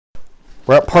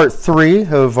We're at part 3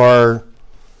 of our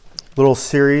little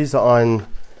series on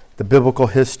the biblical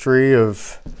history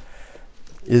of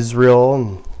Israel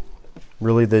and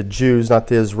really the Jews, not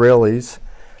the Israelis,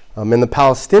 and the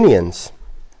Palestinians.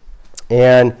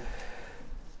 And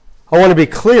I want to be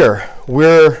clear,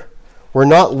 we're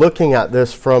not looking at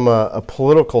this from a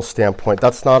political standpoint.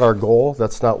 That's not our goal.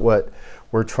 That's not what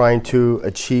we're trying to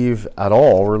achieve at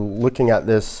all. We're looking at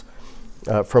this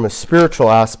from a spiritual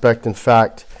aspect. In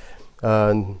fact,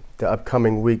 in the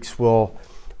upcoming weeks, we'll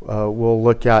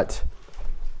look at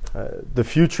the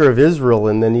future of Israel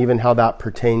and then even how that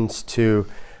pertains to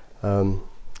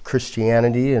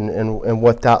Christianity and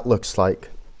what that looks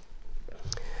like.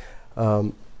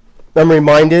 I'm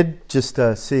reminded, just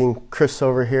seeing Chris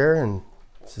over here, and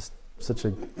just such a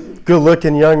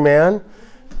good-looking young man.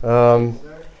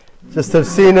 Just have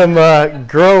seen him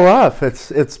grow up.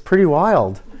 It's pretty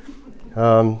wild.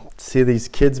 See these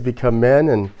kids become men,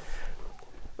 and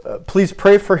please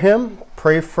pray for him.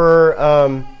 Pray for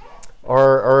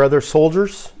our other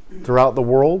soldiers throughout the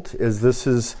world, as this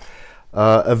is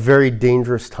a very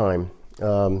dangerous time.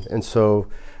 And so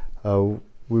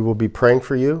we will be praying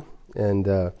for you,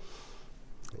 and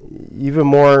even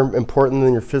more important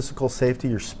than your physical safety,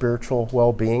 your spiritual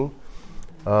well-being.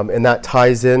 And that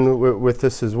ties in with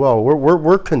this as well.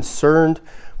 We're concerned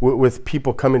with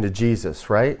people coming to Jesus,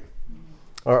 right?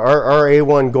 Our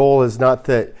A1 goal is not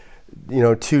that,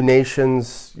 two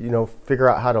nations, figure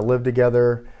out how to live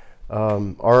together.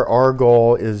 Our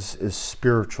goal is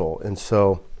spiritual. And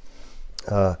so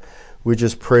we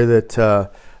just pray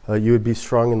that you would be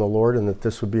strong in the Lord, and that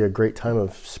this would be a great time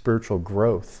of spiritual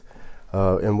growth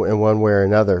in one way or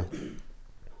another.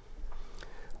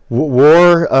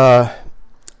 War,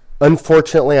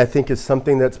 unfortunately, I think is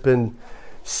something that's been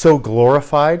so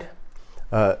glorified.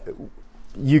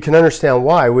 You can understand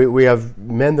why. We have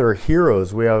men that are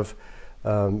heroes. We have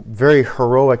very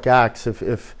heroic acts.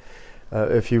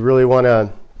 If you really want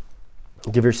to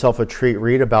give yourself a treat,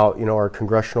 read about our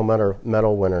Congressional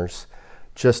Medal winners.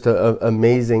 Just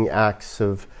amazing acts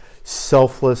of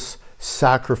selfless,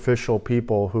 sacrificial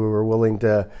people who are willing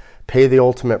to pay the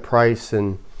ultimate price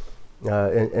and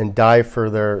die for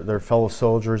their fellow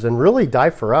soldiers, and really die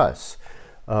for us.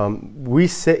 We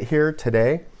sit here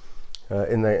today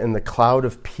in the cloud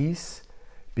of peace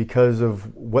because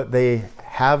of what they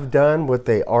have done, what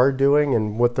they are doing,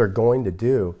 and what they're going to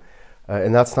do.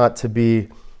 And that's not to be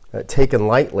taken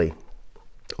lightly.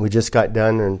 We just got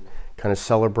done and kind of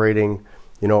celebrating,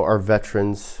 our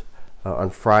veterans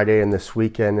on Friday and this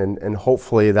weekend, and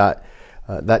hopefully that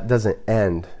doesn't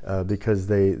end because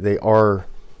they are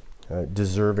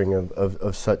deserving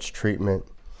of such treatment.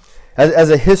 As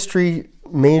a history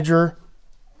major,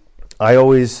 I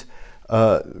always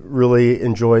really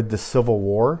enjoyed the Civil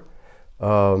War,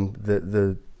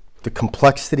 the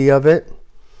complexity of it.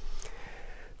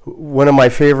 One of my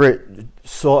favorite,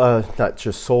 not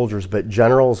just soldiers, but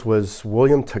generals, was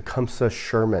William Tecumseh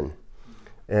Sherman.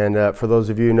 And for those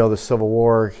of you who know the Civil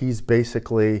War, he's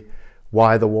basically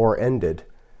why the war ended.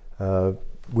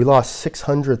 We lost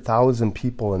 600,000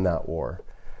 people in that war.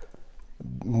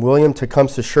 William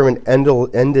Tecumseh Sherman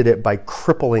ended it by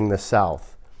crippling the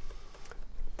South.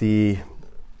 The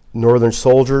Northern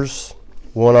soldiers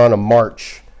went on a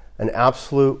march, an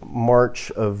absolute march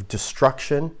of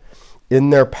destruction. In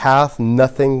their path,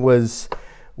 nothing was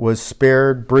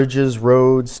spared. Bridges,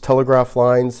 roads, telegraph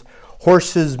lines,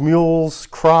 horses, mules,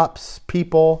 crops,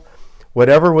 people,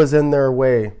 whatever was in their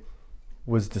way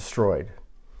was destroyed.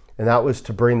 And that was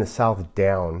to bring the South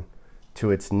down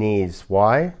to its knees.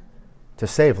 Why? To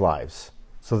save lives,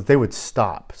 so that they would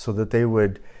stop, so that they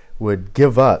would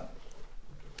give up.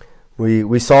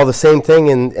 We saw the same thing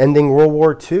in ending World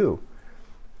War II,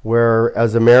 where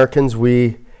as Americans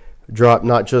we dropped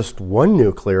not just one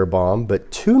nuclear bomb,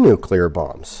 but 2 nuclear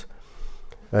bombs,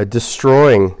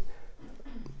 destroying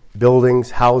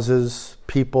buildings, houses,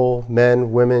 people,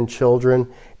 men, women,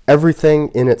 children, everything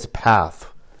in its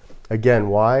path. Again,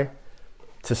 why?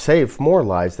 To save more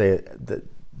lives.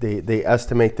 They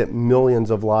estimate that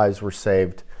millions of lives were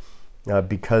saved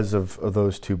because of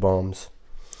those 2 bombs.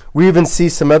 We even see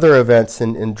some other events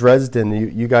in Dresden.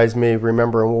 You guys may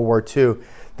remember in World War II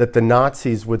that the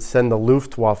Nazis would send the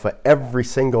Luftwaffe every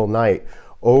single night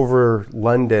over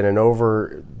London and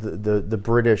over the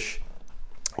British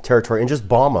territory and just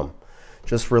bomb them.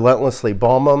 Just relentlessly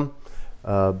bomb them,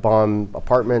 bomb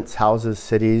apartments, houses,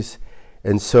 cities.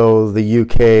 And so the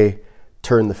UK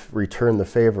returned the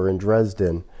favor in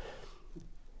Dresden.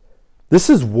 This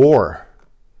is war.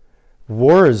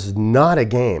 War is not a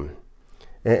game.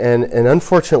 And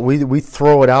unfortunately, we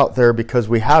throw it out there because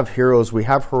we have heroes, we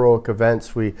have heroic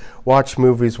events, we watch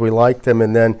movies, we like them,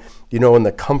 and then, in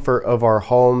the comfort of our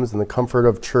homes and the comfort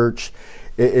of church,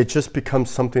 it just becomes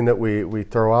something that we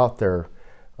throw out there.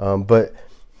 But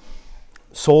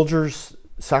soldiers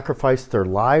sacrifice their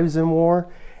lives in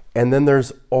war, and then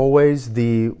there's always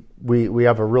we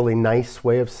have a really nice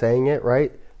way of saying it,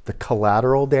 right? The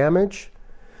collateral damage.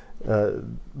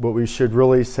 What we should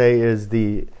really say is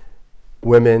the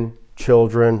women,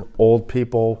 children, old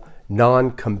people,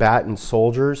 non-combatant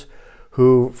soldiers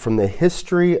who, from the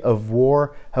history of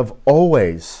war, have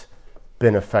always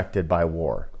been affected by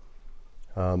war.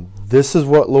 This is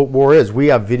what war is. We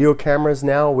have video cameras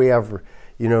now. We have,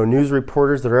 news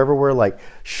reporters that are everywhere, like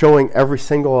showing every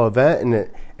single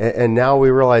event, and now we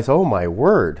realize, oh my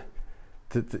word,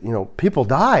 people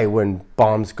die when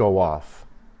bombs go off.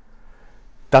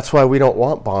 That's why we don't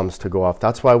want bombs to go off.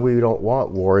 That's why we don't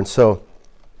want war. And so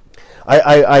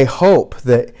I hope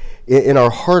that in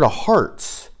our heart of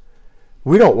hearts,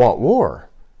 we don't want war.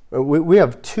 We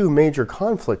have two major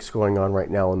conflicts going on right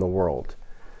now in the world.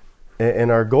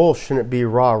 And our goal shouldn't be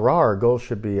rah-rah. Our goal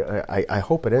should be, I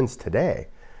hope it ends today.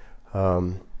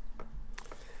 We're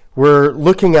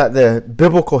looking at the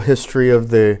biblical history of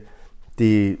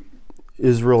the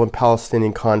Israel and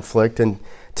Palestinian conflict. And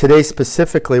today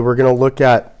specifically, we're going to look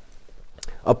at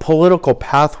a political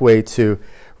pathway to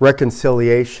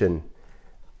reconciliation.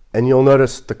 And you'll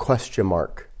notice the question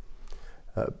mark.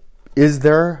 Is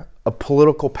there a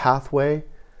political pathway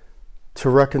to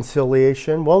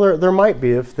reconciliation? Well, there might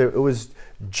be if it was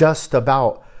just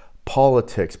about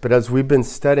politics. But as we've been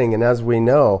studying and as we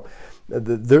know,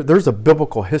 there's a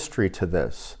biblical history to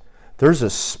this. There's a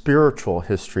spiritual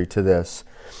history to this.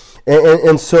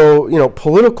 And so,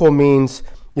 political means,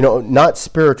 not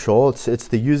spiritual. It's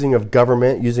the using of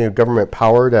government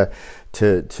power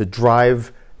to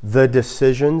drive the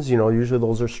decisions. Usually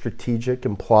those are strategic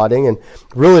and plotting and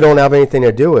really don't have anything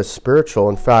to do with spiritual.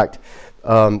 In fact,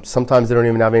 sometimes they don't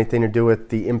even have anything to do with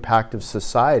the impact of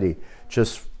society,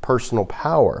 just personal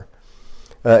power.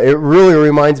 It really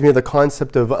reminds me of the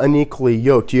concept of unequally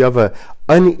yoked. You have an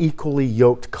unequally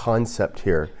yoked concept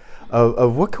here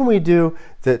of what can we do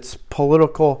that's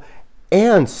political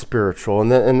and spiritual,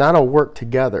 and that'll work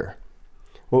together.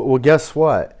 Well, guess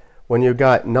what? When you've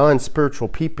got non-spiritual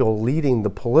people leading the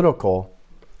political,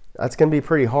 that's going to be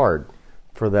pretty hard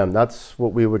for them. That's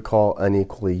what we would call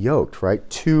unequally yoked, right?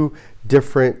 Two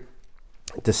different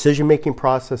decision-making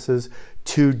processes,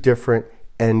 two different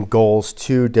end goals,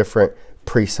 two different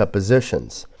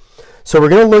presuppositions. So we're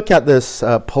going to look at this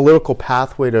political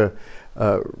pathway to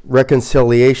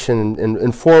reconciliation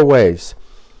in four ways.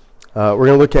 We're going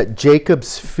to look at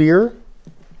Jacob's fear.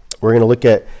 We're going to look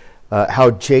at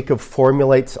how Jacob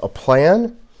formulates a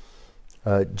plan,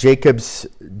 Jacob's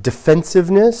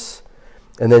defensiveness,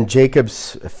 and then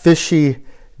Jacob's fishy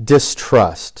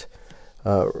distrust.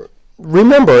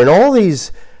 Remember, in all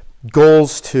these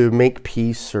goals to make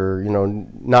peace or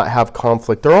not have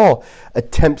conflict, they're all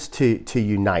attempts to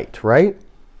unite, right?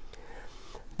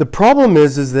 The problem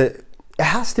is that it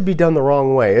has to be done the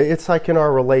wrong way. It's like in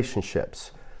our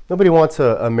relationships. Nobody wants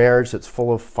a marriage that's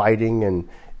full of fighting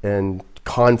and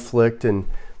conflict and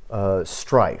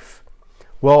strife.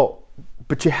 Well,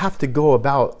 but you have to go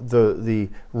about the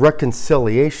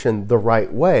reconciliation the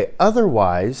right way.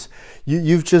 Otherwise,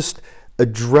 you've just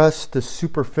addressed the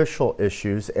superficial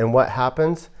issues, and what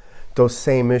happens? Those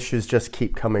same issues just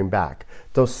keep coming back.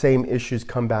 Those same issues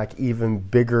come back even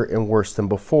bigger and worse than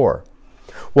before.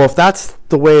 Well, if that's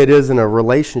the way it is in a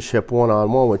relationship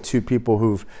one-on-one with two people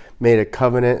who've made a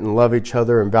covenant and love each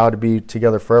other and vow to be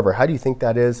together forever, how do you think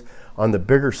that is on the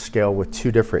bigger scale with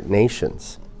two different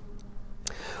nations?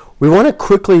 We want to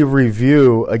quickly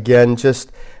review again,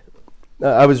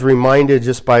 I was reminded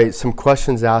just by some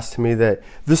questions asked to me that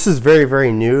this is very,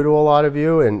 very new to a lot of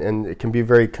you, and it can be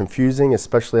very confusing,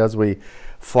 especially as we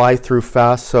fly through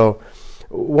fast. So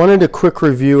wanted a quick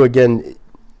review again,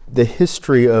 the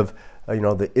history of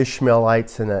the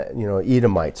Ishmaelites and the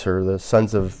Edomites, or the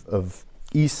sons of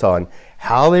Esau, and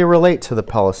how they relate to the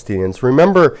Palestinians.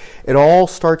 Remember, it all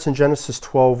starts in Genesis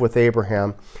 12 with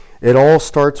Abraham. It all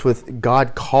starts with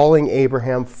God calling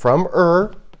Abraham from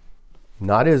Ur,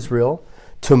 not Israel,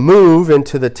 to move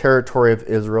into the territory of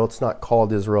Israel. It's not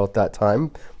called Israel at that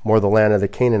time, more the land of the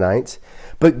Canaanites.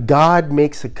 But God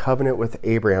makes a covenant with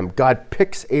Abraham. God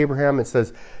picks Abraham and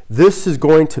says, this is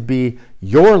going to be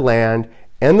your land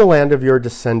and the land of your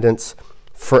descendants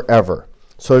forever.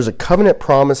 So there's a covenant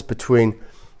promise between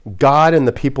God and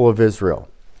the people of Israel.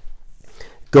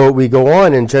 We go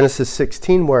on in Genesis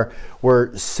 16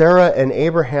 where Sarah and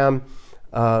Abraham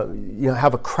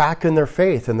have a crack in their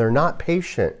faith, and they're not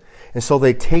patient. And so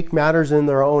they take matters in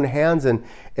their own hands,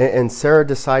 and Sarah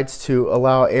decides to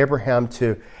allow Abraham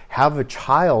to have a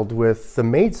child with the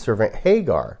maidservant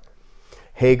Hagar.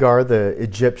 Hagar, the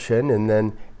Egyptian, and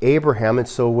then Abraham. And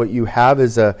so what you have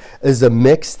is a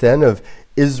mix then of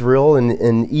Israel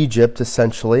and Egypt,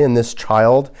 essentially, and this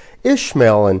child,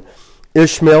 Ishmael. And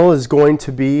Ishmael is going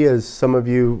to be, as some of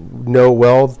you know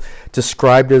well,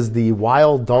 described as the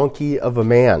wild donkey of a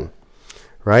man.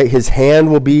 Right? His hand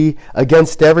will be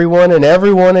against everyone and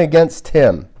everyone against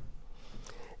him.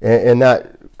 And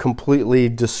that completely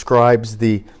describes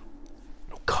the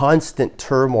constant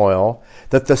turmoil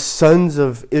that the sons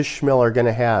of Ishmael are going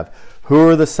to have. Who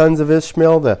are the sons of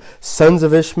Ishmael? The sons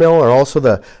of Ishmael are also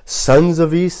the sons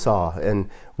of Esau. And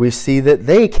we see that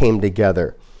they came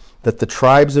together. That the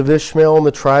tribes of Ishmael and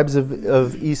the tribes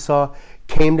of Esau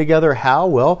came together. How?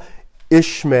 Well,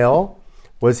 Ishmael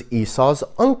was Esau's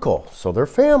uncle, so they're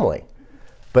family.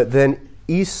 But then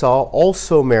Esau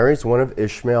also marries one of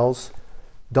Ishmael's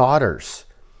daughters.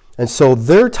 And so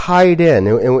they're tied in.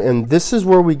 And this is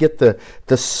where we get the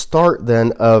start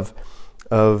then of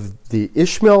the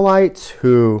Ishmaelites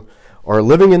who are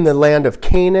living in the land of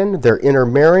Canaan. They're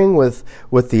intermarrying with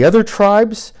the other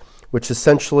tribes, which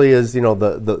essentially is,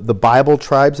 the Bible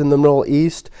tribes in the Middle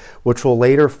East, which will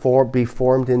later be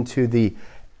formed into the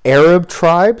Arab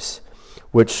tribes,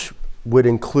 which would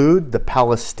include the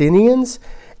Palestinians,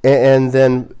 and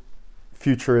then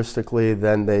futuristically,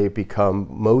 then they become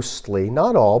mostly,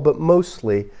 not all, but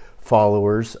mostly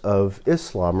followers of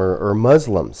Islam or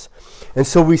Muslims. And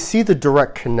so we see the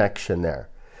direct connection there.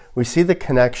 We see the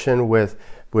connection with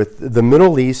the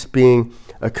Middle East being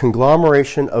a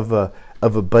conglomeration of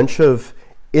a bunch of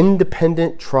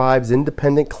independent tribes,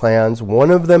 independent clans, one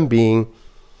of them being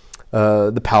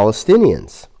the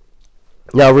Palestinians.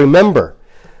 Now remember,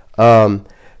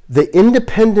 the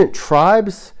independent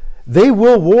tribes, they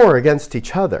will war against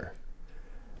each other.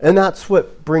 And that's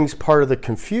what brings part of the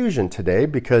confusion today,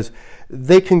 because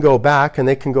they can go back in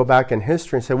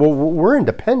history and say, well, we're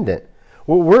independent.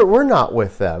 We're not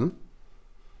with them.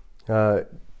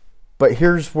 But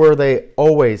here's where they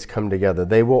always come together.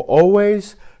 They will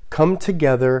always come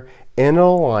together in an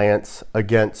alliance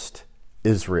against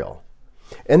Israel.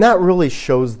 And that really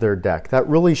shows their deck. That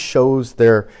really shows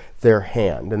their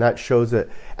hand. And that shows that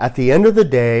at the end of the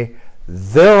day,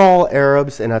 they're all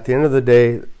Arabs, and at the end of the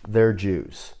day, they're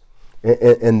Jews.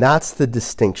 And that's the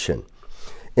distinction.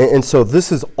 And so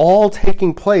this is all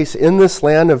taking place in this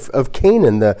land of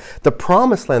Canaan, the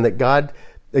promised land that God,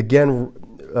 again,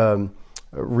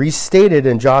 restated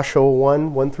in Joshua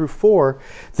 1 through 4,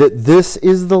 that this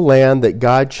is the land that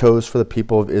God chose for the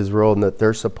people of Israel and that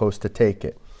they're supposed to take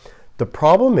it. The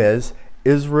problem is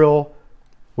Israel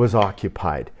was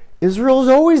occupied. Israel's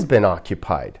always been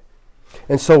occupied.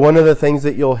 And so one of the things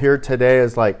that you'll hear today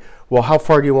is like, well, how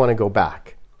far do you want to go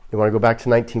back? You want to go back to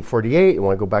 1948? You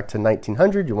want to go back to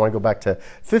 1900? You want to go back to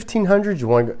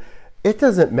 1500? It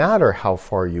doesn't matter how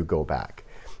far you go back.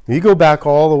 You go back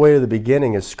all the way to the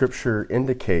beginning, as Scripture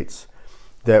indicates,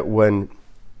 that when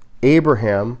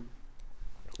Abraham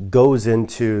goes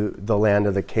into the land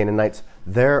of the Canaanites,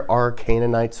 there are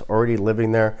Canaanites already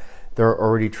living there. There are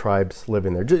already tribes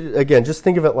living there. Again, just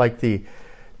think of it like the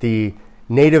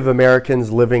Native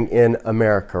Americans living in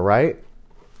America, right?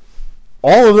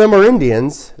 All of them are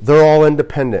Indians. They're all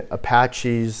independent.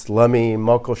 Apaches, Lummi,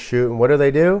 Muckleshoot, and what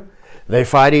do? They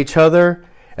fight each other.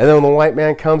 And then when the white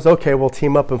man comes, okay, we'll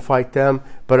team up and fight them.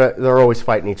 But they're always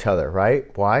fighting each other, right?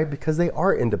 Why? Because they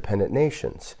are independent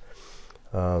nations.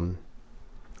 But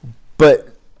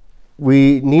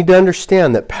we need to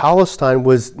understand that Palestine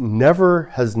has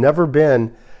never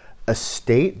been a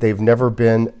state. They've never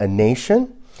been a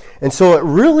nation. And so it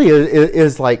really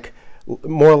is like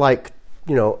more like,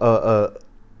 a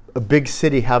big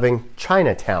city having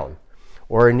Chinatown,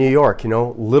 or in New York,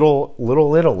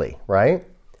 Little Italy, right?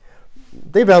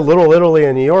 They've had Little Italy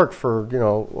in New York for,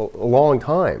 a long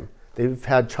time. They've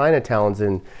had Chinatowns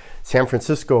in San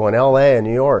Francisco and LA and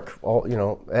New York.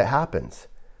 It happens.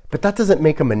 But that doesn't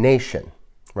make them a nation,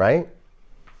 right?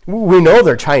 We know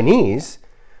they're Chinese.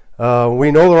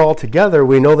 We know they're all together.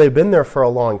 We know they've been there for a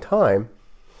long time.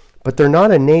 But they're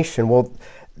not a nation. Well,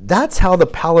 that's how the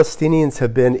Palestinians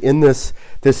have been in this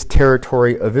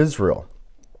territory of Israel.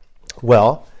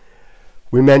 Well,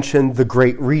 we mentioned the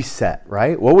Great Reset,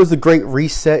 right? What was the Great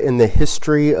Reset in the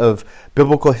history of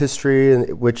biblical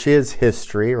history, which is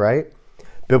history, right?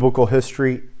 Biblical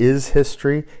history is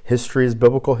history. History is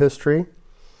biblical history.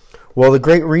 Well, the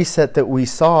Great Reset that we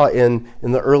saw in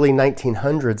the early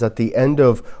 1900s at the end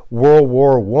of World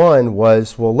War I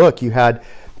was, well, look, you had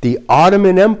the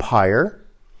Ottoman Empire,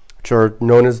 which are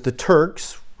known as the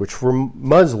Turks, which were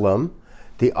Muslim,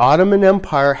 the Ottoman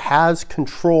Empire has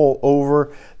control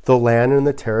over the land and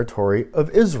the territory of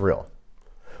Israel.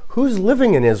 Who's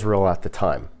living in Israel at the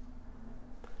time?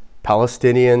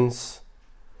 Palestinians,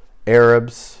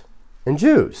 Arabs, and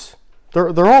Jews.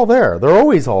 They're all there. They're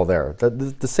always all there.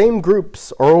 The same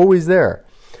groups are always there.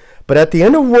 But at the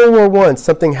end of World War I,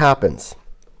 something happens.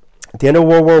 At the end of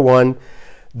World War I,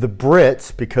 the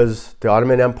Brits, because the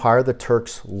Ottoman Empire, the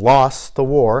Turks, lost the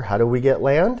war. How do we get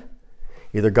land?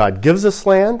 Either God gives us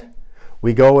land,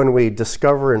 we go and we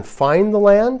discover and find the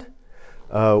land,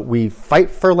 we fight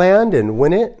for land and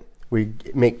win it, we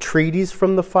make treaties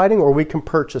from the fighting, or we can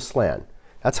purchase land.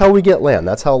 That's how we get land.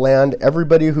 That's how land,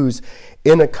 everybody who's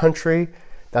in a country,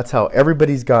 that's how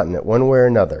everybody's gotten it, one way or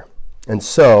another. And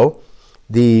so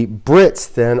the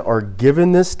Brits then are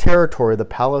given this territory,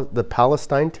 the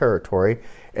Palestine territory,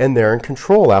 and they're in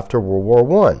control after World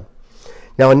War I.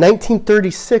 Now in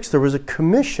 1936, there was a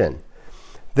commission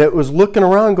that was looking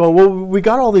around going, well, we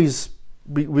got all these,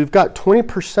 we've got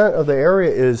 20% of the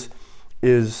area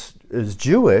is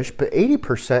Jewish, but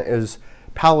 80% is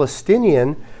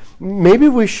Palestinian. Maybe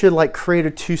we should create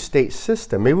a two-state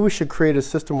system. Maybe we should create a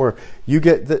system where you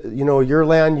get your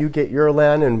land, you get your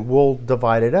land, and we'll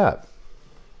divide it up.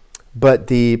 But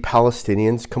the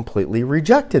Palestinians completely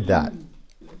rejected that.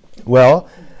 Well,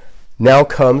 now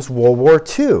comes World War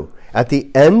II. At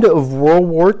the end of World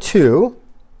War II,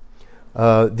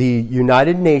 the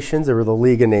United Nations, they were the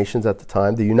League of Nations at the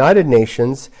time, the United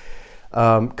Nations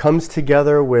comes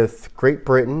together with Great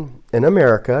Britain and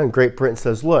America, and Great Britain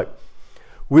says, look,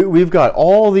 we've got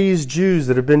all these Jews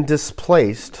that have been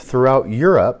displaced throughout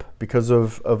Europe because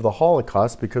of the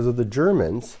Holocaust, because of the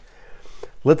Germans.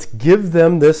 Let's give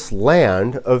them this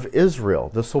land of Israel.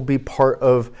 This will be part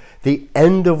of the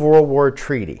end of World War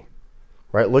Treaty.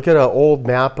 Right? Look at an old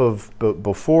map of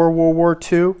before World War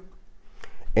II.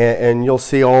 And you'll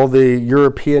see all the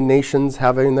European nations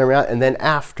having their map. And then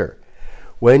after,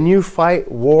 when you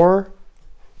fight war,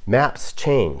 maps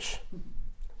change.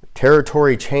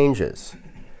 Territory changes.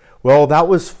 Well, that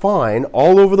was fine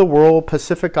all over the world,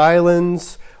 Pacific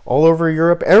Islands, all over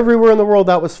Europe, everywhere in the world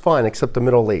that was fine except the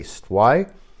Middle East. Why?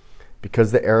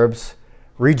 Because the Arabs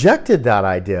rejected that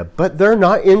idea, but they're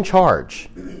not in charge.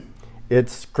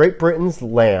 It's Great Britain's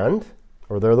land,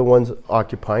 or they're the ones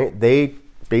occupying it. They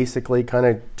basically kind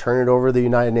of turn it over to the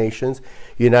United Nations.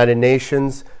 United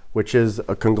Nations, which is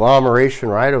a conglomeration,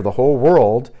 right, of the whole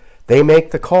world, they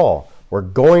make the call. We're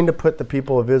going to put the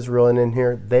people of Israel in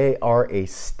here. They are a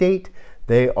state.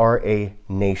 They are a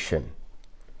nation.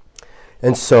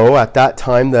 And so at that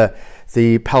time, the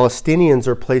Palestinians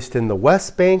are placed in the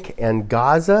West Bank and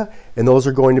Gaza, and those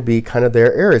are going to be kind of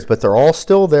their areas. But they're all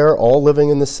still there, all living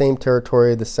in the same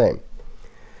territory, the same.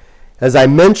 As I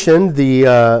mentioned, the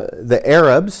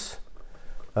Arabs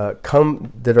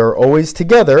that are always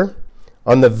together,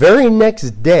 on the very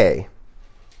next day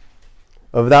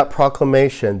of that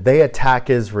proclamation, they attack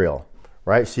Israel,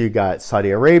 right? So you got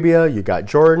Saudi Arabia, you got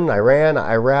Jordan, Iran,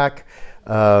 Iraq,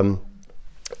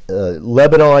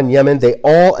 Lebanon, Yemen. They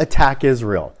all attack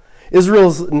Israel.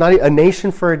 Israel's not a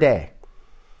nation for a day.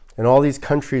 And all these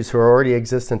countries who are already in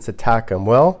existence attack them.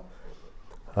 Well,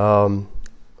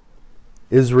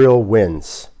 Israel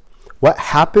wins. What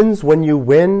happens when you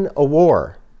win a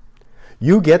war?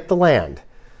 You get the land.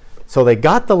 So they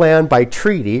got the land by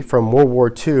treaty from World War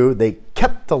II. They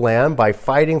kept the land by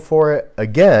fighting for it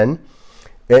again.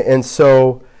 And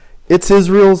so it's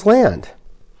Israel's land.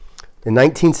 In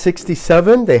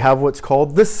 1967, they have what's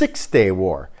called the Six-Day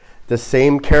War. The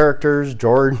same characters,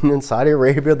 Jordan and Saudi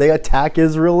Arabia, they attack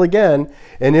Israel again,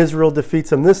 and Israel defeats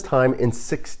them this time in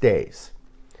 6 days.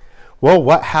 Well,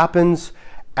 what happens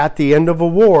at the end of a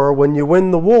war when you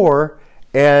win the war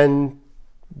and,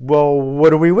 well,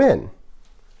 what do we win?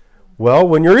 Well,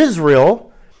 when you're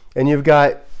Israel and you've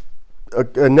got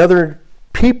another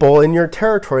people in your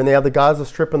territory and they have the Gaza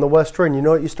Strip and the West Shore, and you know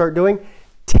what you start doing?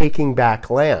 Taking back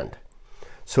land.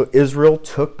 So Israel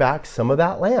took back some of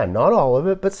that land. Not all of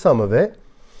it, but some of it.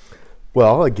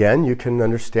 Well, again, you can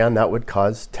understand that would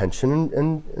cause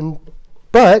tension,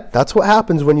 but that's what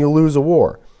happens when you lose a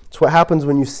war. It's what happens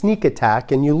when you sneak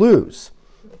attack and you lose.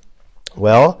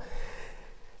 Well,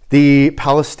 the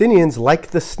Palestinians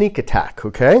like the sneak attack,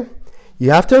 okay?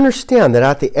 You have to understand that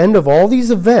at the end of all these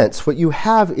events, what you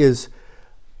have is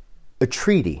a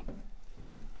treaty.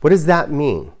 What does that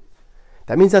mean?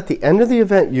 That means at the end of the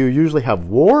event, you usually have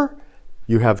war,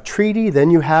 you have treaty, then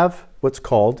you have what's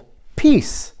called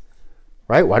peace,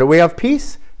 right? Why do we have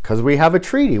peace? Because we have a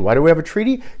treaty. Why do we have a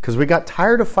treaty? Because we got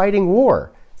tired of fighting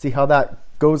war. See how that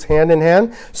goes hand in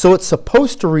hand? So it's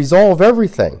supposed to resolve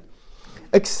everything.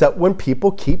 except when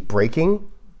people keep breaking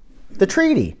the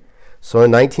treaty. So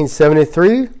in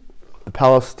 1973, the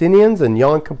Palestinians and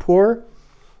Yom Kippur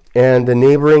and the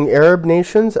neighboring Arab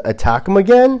nations attack them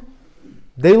again.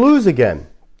 They lose again.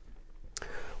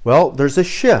 Well, there's a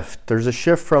shift. There's a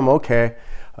shift from, the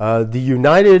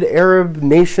United Arab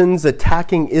Nations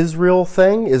attacking Israel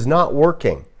thing is not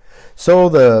working. So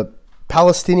the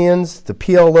Palestinians, the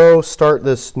PLO, start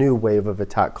this new wave of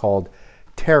attack called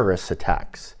terrorist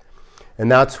attacks. And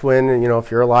that's when,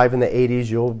 if you're alive in the 80s,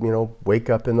 you'll, wake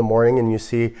up in the morning and you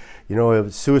see,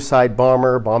 a suicide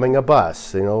bomber bombing a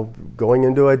bus, going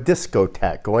into a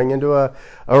discotheque, going into a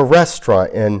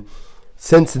restaurant. And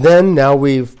since then, now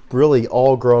we've really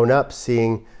all grown up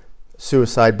seeing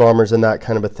suicide bombers and that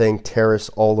kind of a thing, terrorists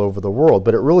all over the world.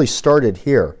 But it really started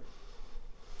here.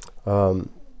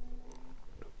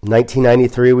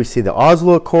 1993, we see the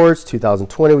Oslo Accords.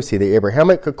 2020, we see the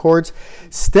Abrahamic Accords.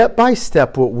 Step by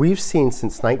step, what we've seen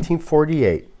since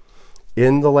 1948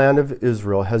 in the land of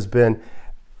Israel has been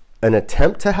an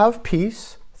attempt to have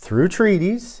peace through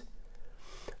treaties,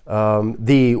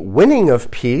 the winning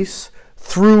of peace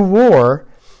through war,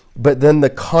 but then the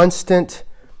constant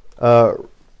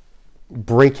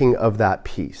breaking of that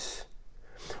peace.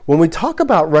 When we talk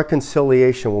about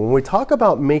reconciliation, when we talk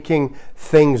about making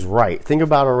things right, think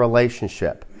about a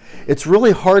relationship. It's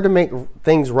really hard to make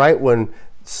things right when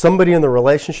somebody in the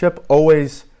relationship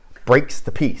always breaks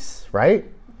the peace, right?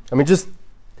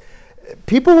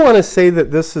 People want to say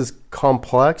that this is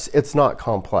complex. It's not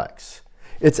complex.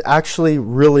 It's actually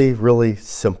really, really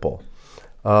simple.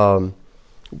 But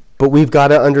we've got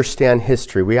to understand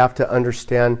history. We have to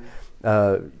understand,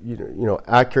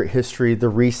 accurate history,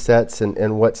 the resets,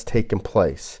 and what's taken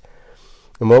place.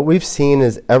 And what we've seen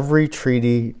is every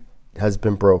treaty has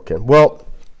been broken. Well,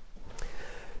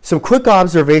 some quick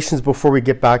observations before we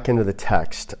get back into the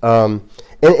text. And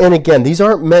again, these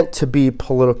aren't meant to be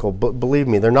political, but believe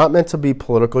me, they're not meant to be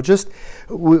political. Just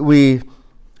we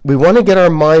want to get our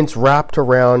minds wrapped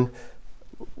around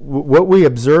what we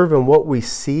observe and what we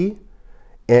see,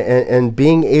 and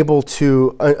being able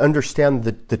to understand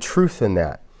the truth in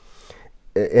that.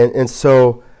 And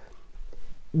so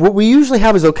what we usually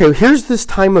have is, here's this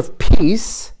time of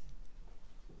peace,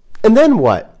 and then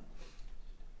what?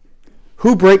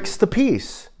 Who breaks the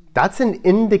peace? That's an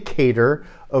indicator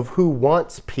of who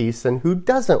wants peace and who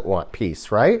doesn't want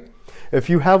peace, right? If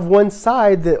you have one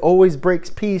side that always breaks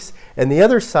peace and the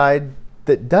other side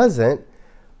that doesn't,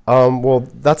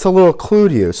 that's a little clue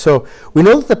to you. So we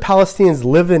know that the Palestinians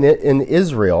live in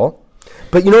Israel,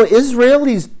 but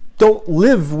Israelis don't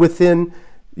live within,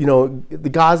 the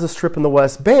Gaza Strip and the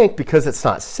West Bank because it's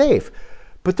not safe.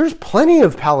 But there's plenty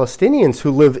of Palestinians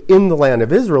who live in the land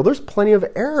of Israel. There's plenty of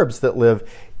Arabs that live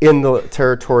in the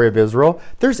territory of Israel.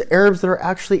 There's Arabs that are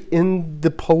actually in the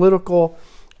political,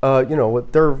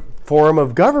 with their form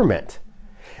of government.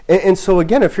 And so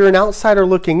again, if you're an outsider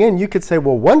looking in, you could say,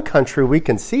 well, one country we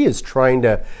can see is trying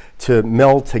to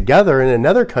meld together, and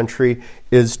another country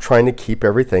is trying to keep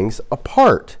everything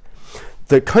apart.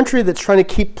 The country that's trying to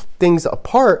keep things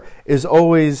apart is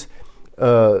always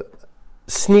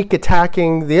sneak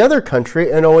attacking the other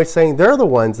country and always saying they're the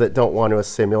ones that don't want to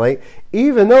assimilate,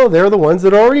 even though they're the ones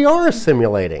that already are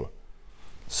assimilating.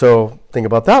 So think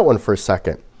about that one for a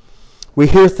second. We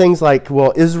hear things like,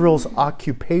 Israel's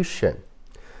occupation.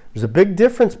 There's a big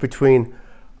difference between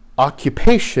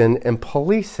occupation and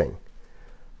policing.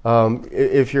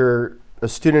 If you're a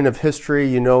student of history,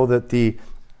 you know that the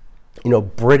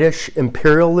British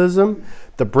imperialism,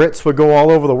 the Brits would go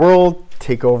all over the world,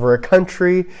 take over a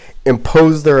country,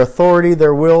 impose their authority,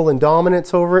 their will, and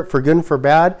dominance over it, for good and for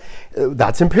bad.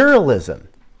 That's imperialism.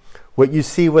 What you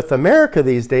see with America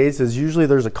these days is usually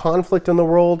there's a conflict in the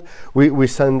world. We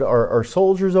send our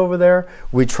soldiers over there.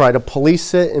 We try to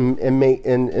police it and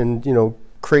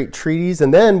create treaties,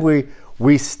 and then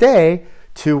we stay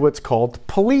to what's called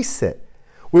police it.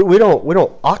 We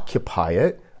don't occupy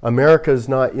it. America is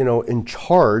not in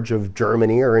charge of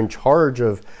Germany or in charge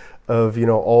of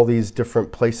all these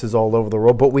different places all over the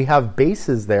world, but we have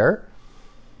bases there.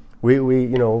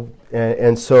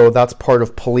 And so that's part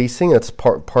of policing. That's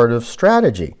part of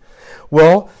strategy.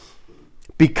 Well,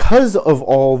 because of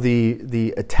all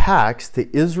the attacks, the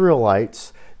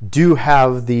Israelites do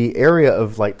have the area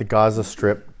of like the Gaza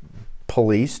Strip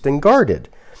policed and guarded.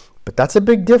 But that's a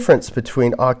big difference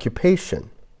between occupation.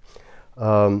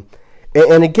 And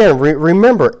again,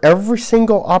 remember, every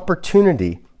single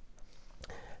opportunity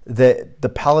that the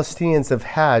Palestinians have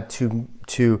had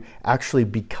to actually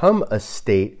become a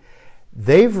state,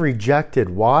 they've rejected.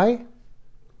 Why?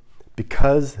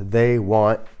 Because they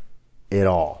want it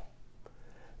all.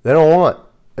 They don't want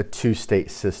a two-state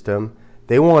system.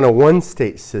 They want a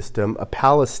one-state system, a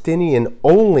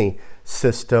Palestinian-only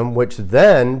system, which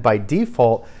then, by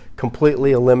default,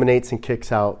 completely eliminates and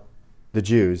kicks out the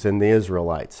Jews and the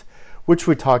Israelites, which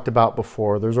we talked about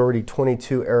before. There's already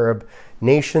 22 Arab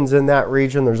nations in that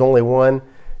region. There's only one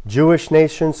Jewish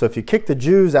nation. So if you kick the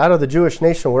Jews out of the Jewish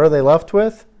nation, what are they left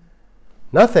with?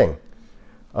 Nothing.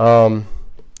 So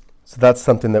that's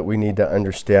something that we need to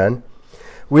understand.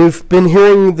 We've been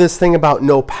hearing this thing about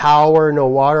no power, no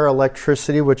water,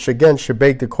 electricity, which again should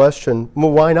beg the question, well,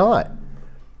 why not?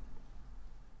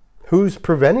 Who's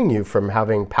preventing you from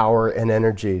having power and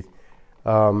energy?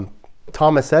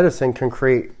 Thomas Edison can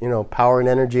create, power and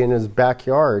energy in his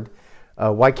backyard.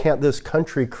 Why can't this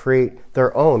country create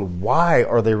their own? Why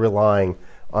are they relying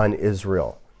on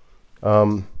Israel?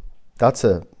 That's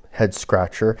a head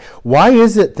scratcher. Why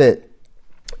is it that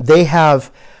they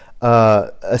have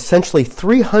essentially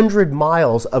 300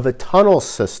 miles of a tunnel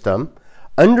system,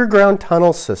 underground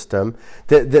tunnel system,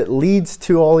 that leads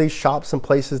to all these shops and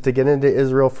places to get into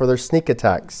Israel for their sneak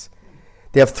attacks?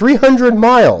 They have 300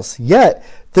 miles, yet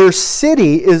their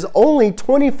city is only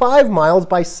 25 miles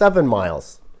by 7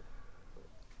 miles.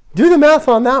 Do the math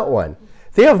on that one.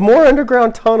 They have more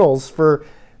underground tunnels for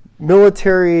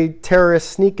military terrorist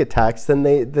sneak attacks than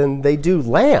they do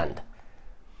land.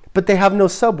 But they have no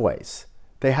subways.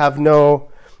 They have no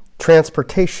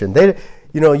transportation.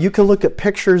 You can look at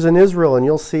pictures in Israel and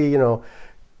you'll see,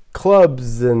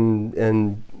 clubs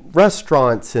and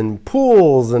restaurants and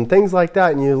pools and things like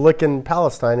that. And you look in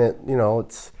Palestine,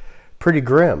 it's pretty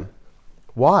grim.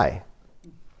 Why?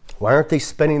 Why aren't they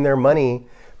spending their money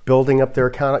building up their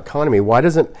economy? Why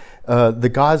doesn't the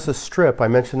Gaza Strip, I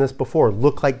mentioned this before,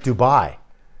 look like Dubai?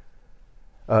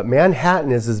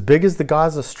 Manhattan is as big as the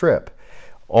Gaza Strip.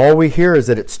 All we hear is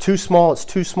that it's too small, it's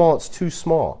too small, it's too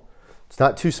small. It's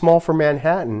not too small for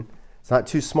Manhattan. It's not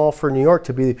too small for New York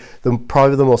to be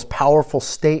probably the most powerful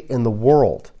state in the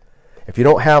world. If you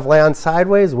don't have land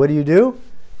sideways, what do?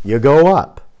 You go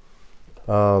up.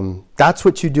 That's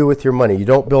what you do with your money. You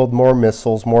don't build more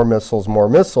missiles, more missiles, more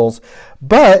missiles.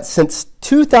 But since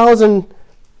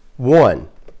 2001,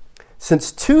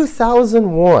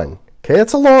 okay,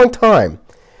 that's a long time.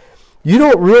 You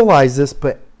don't realize this,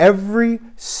 but every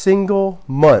single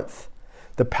month,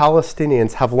 the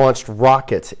Palestinians have launched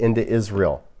rockets into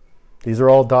Israel. These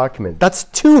are all documented. That's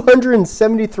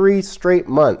 273 straight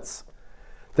months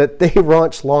that they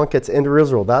launched rockets into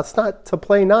Israel. That's not to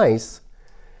play nice.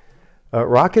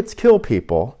 Rockets kill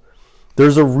people.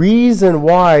 There's a reason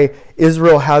why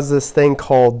Israel has this thing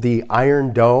called the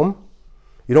Iron Dome.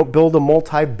 You don't build a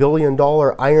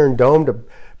multi-billion-dollar Iron Dome to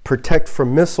protect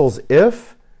from missiles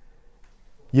if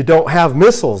you don't have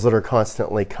missiles that are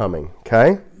constantly coming,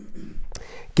 okay?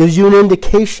 Gives you an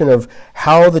indication of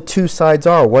how the two sides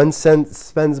are. One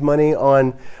spends money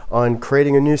on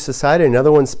creating a new society.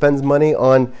 Another one spends money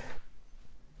on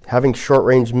having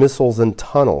short-range missiles and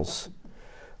tunnels.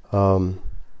 All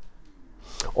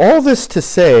this to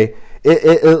say,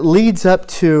 it leads up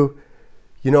to,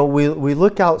 we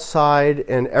look outside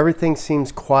and everything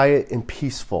seems quiet and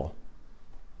peaceful.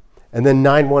 And then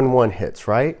 911 hits,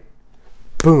 right?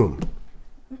 Boom.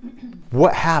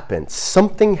 What happens?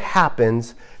 Something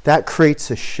happens that creates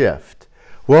a shift.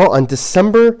 Well, on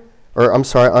October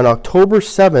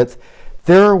 7th,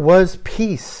 there was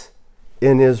peace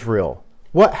in Israel.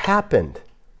 What happened?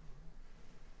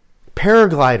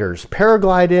 Paragliders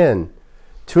paraglide in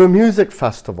to a music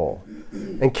festival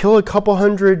and kill a couple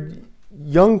hundred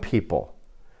young people.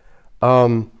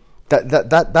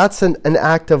 That's an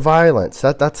act of violence.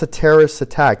 That's a terrorist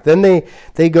attack. Then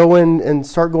they go in and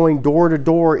start going door to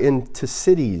door into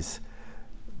cities,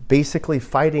 basically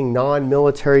fighting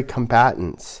non-military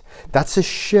combatants. That's a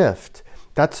shift.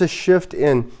 That's a shift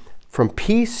from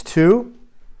peace to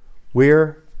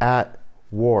we're at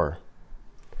war.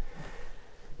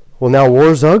 Well, now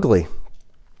war's ugly.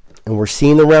 And we're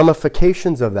seeing the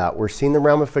ramifications of that. We're seeing the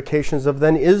ramifications of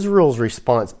then Israel's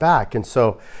response back. And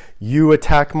so you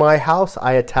attack my house,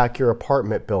 I attack your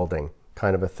apartment building,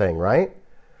 kind of a thing, right?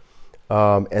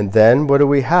 And then what do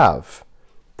we have?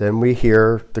 Then we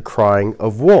hear the crying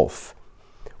of wolf.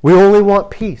 We only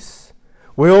want peace.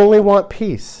 We only want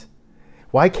peace.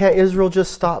 Why can't Israel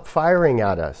just stop firing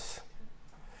at us?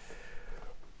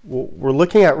 Well, we're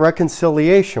looking at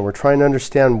reconciliation. We're trying to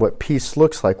understand what peace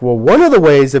looks like. Well, one of the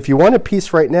ways, if you want a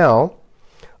peace right now,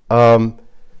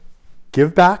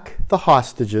 give back the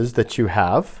hostages that you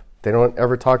have. They don't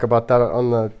ever talk about that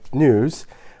on the news.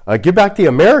 Give back the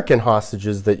American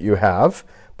hostages that you have,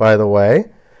 by the way.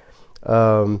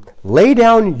 Lay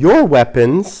down your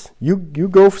weapons. You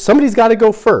go. Somebody's got to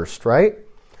go first, right?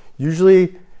 Usually,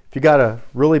 if you got a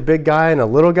really big guy and a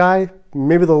little guy,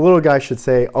 maybe the little guy should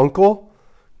say uncle.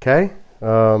 Okay?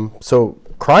 So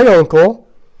cry uncle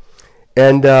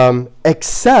and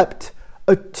accept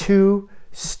a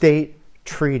two-state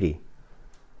treaty.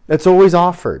 That's always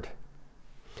offered.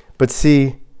 But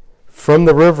see, from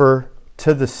the river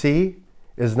to the sea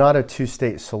is not a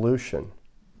two-state solution.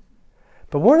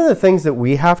 But one of the things that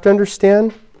we have to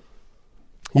understand,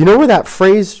 you know where that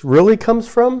phrase really comes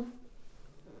from?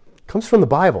 It comes from the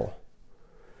Bible.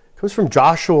 It comes from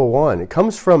Joshua 1. It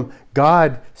comes from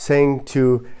God saying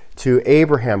to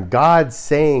Abraham, God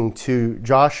saying to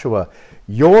Joshua,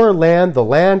 your land, the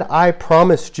land I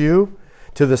promised you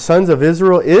to the sons of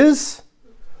Israel, is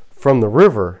from the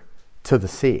river to the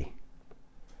sea.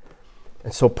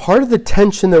 And so part of the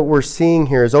tension that we're seeing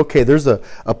here is, okay, there's a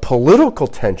political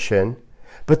tension,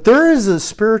 but there is a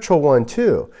spiritual one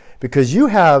too, because you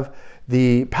have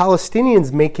the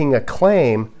Palestinians making a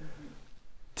claim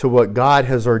to what God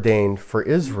has ordained for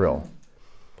Israel.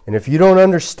 And if you don't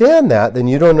understand that, then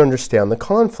you don't understand the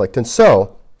conflict. And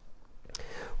so,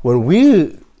 when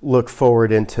we look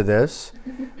forward into this,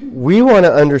 we want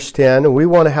to understand and we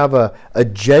want to have a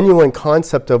genuine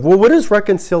concept of, well, what does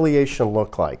reconciliation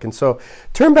look like? And so,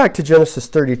 turn back to Genesis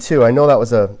 32. I know that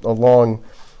was a long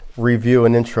review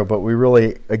and intro, but we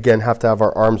really, again, have to have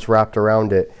our arms wrapped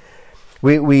around it.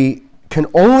 We can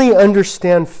only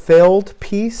understand failed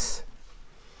peace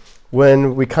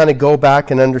when we kind of go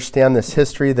back and understand this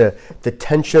history, the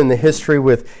tension, the history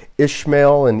with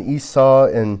Ishmael and Esau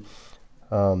and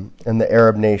the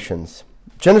Arab nations.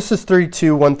 Genesis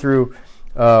 32, 1 through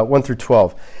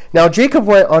 12. Now Jacob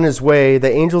went on his way.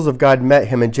 The angels of God met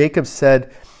him, and Jacob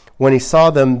said, when he saw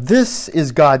them, this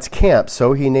is God's camp.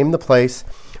 So he named the place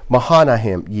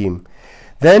Mahanaim.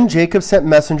 Then Jacob sent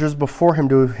messengers before him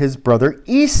to his brother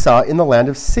Esau in the land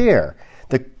of Seir,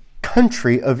 the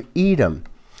country of Edom.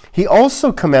 He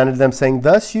also commanded them, saying,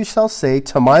 thus you shall say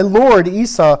to my lord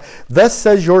Esau, thus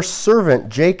says your servant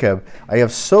Jacob, I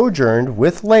have sojourned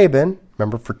with Laban,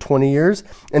 remember, for 20 years,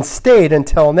 and stayed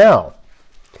until now.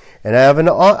 And I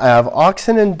have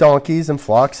oxen and donkeys and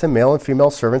flocks and male and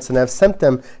female servants, and I have sent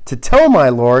them to tell my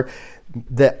lord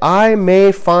that I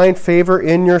may find favor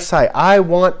in your sight. I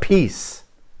want peace,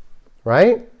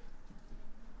 right?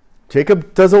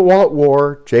 Jacob doesn't want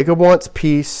war. Jacob wants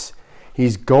peace.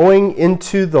 He's going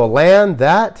into the land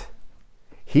that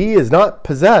he is not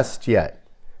possessed yet.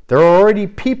 There are already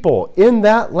people in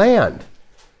that land.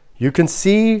 You can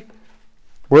see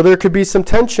where there could be some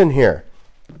tension here.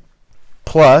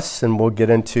 Plus, and we'll get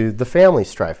into the family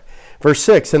strife. Verse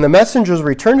 6, and the messengers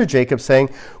returned to Jacob, saying,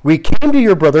 we came to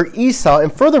your brother Esau,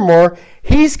 and furthermore,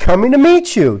 he's coming to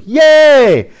meet you.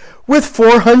 Yay! With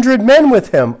 400 men with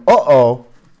him. Uh-oh.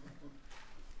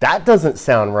 That doesn't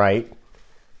sound right.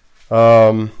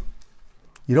 You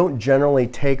don't generally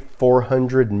take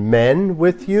 400 men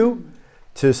with you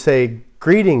to say,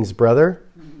 greetings, brother.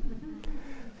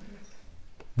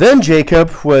 Then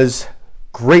Jacob was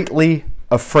greatly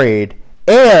afraid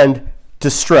and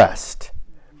distressed.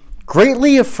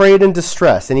 Greatly afraid and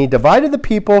distressed. And he divided the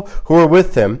people who were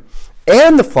with him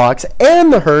and the flocks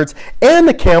and the herds and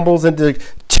the camels into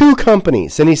two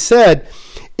companies. And he said,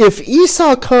 if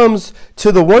Esau comes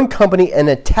to the one company and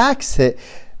attacks it,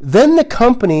 then the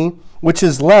company which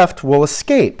is left will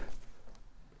escape.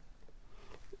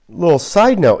 Little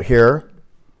side note here.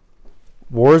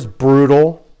 War is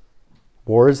brutal.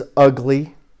 War is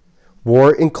ugly.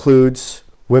 War includes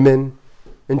women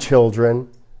and children.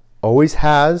 Always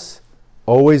has,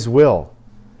 always will.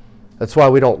 That's why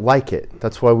we don't like it.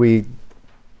 That's why we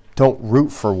don't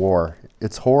root for war.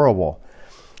 It's horrible.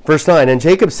 Verse 9, and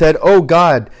Jacob said, O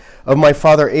God of my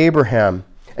father Abraham,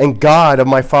 and God of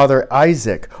my father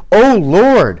Isaac, O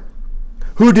Lord,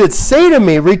 who did say to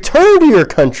me, return to your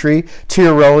country, to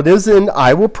your relatives, and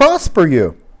I will prosper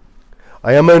you.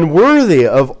 I am unworthy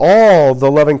of all the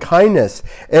loving kindness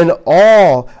and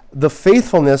all the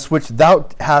faithfulness which thou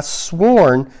hast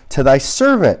sworn to thy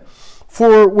servant.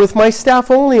 For with my staff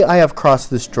only I have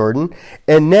crossed this Jordan,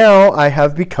 and now I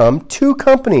have become two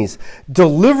companies.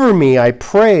 Deliver me, I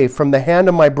pray, from the hand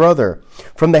of my brother,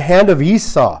 from the hand of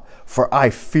Esau, for I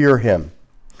fear him,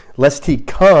 lest he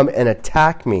come and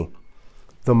attack me,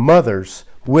 the mothers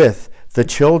with the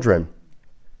children.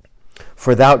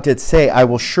 For thou didst say, I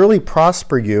will surely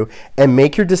prosper you and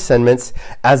make your descendants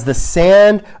as the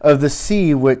sand of the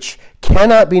sea, which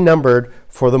cannot be numbered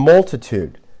for the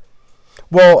multitude.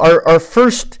 Well, our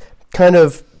first kind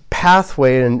of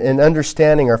pathway and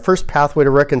understanding, our first pathway to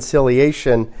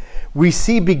reconciliation, we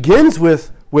see begins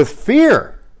with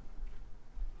fear.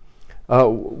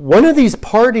 One of these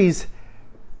parties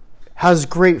has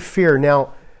great fear.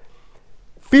 Now,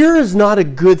 fear is not a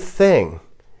good thing.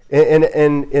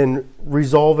 in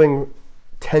resolving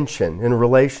tension in a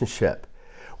relationship.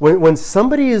 When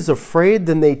somebody is afraid,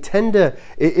 then they tend to,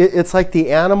 it's like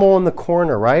the animal in the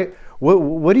corner, right?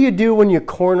 What do you do when you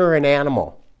corner an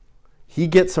animal? He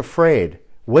gets afraid.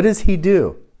 What does he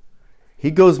do? He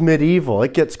goes medieval.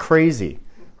 It gets crazy,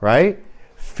 right?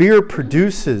 Fear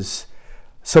produces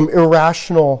some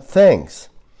irrational things.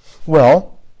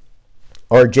 Well,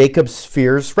 are Jacob's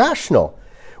fears rational?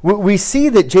 We see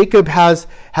that Jacob has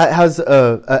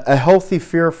a healthy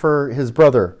fear for his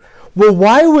brother. Well,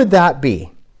 why would that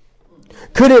be?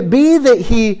 Could it be that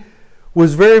he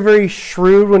was very, very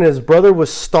shrewd when his brother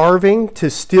was starving to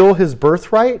steal his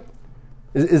birthright?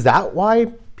 Is that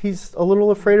why he's a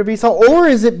little afraid of Esau? Or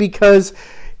is it because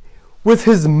with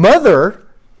his mother,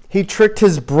 he tricked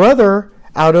his brother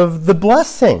out of the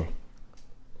blessing?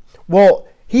 Well,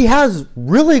 he has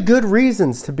really good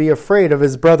reasons to be afraid of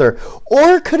his brother.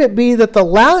 Or could it be that the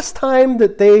last time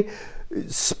that they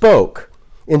spoke,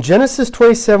 in Genesis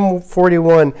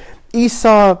 27:41,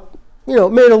 Esau,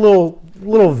 made a little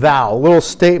vow, a little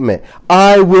statement.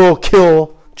 I will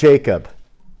kill Jacob.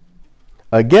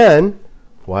 Again,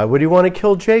 why would he want to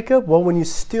kill Jacob? Well, when you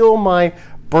steal my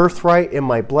birthright and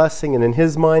my blessing, and in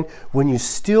his mind, when you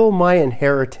steal my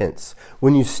inheritance,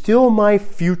 when you steal my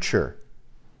future,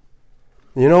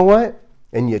 you know what?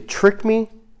 And you trick me,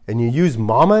 and you use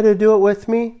mama to do it with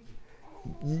me,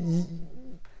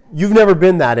 you've never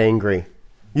been that angry.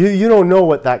 You don't know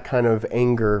what that kind of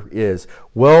anger is.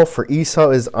 Well, for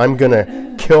Esau is, I'm going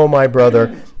to kill my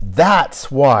brother.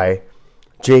 That's why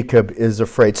Jacob is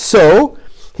afraid. So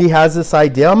he has this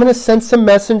idea. I'm going to send some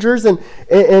messengers, and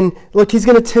look, he's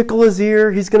going to tickle his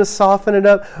ear. He's going to soften it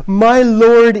up. My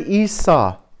Lord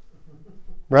Esau,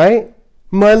 right?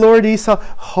 My Lord Esau,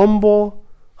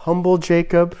 humble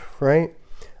Jacob, right?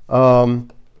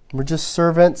 We're just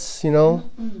servants,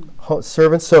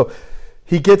 servants. So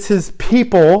he gets his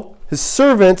people, his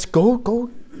servants, go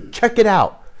check it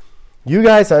out. You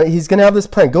guys, he's going to have this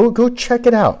plan. Go check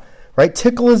it out, right?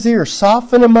 Tickle his ear,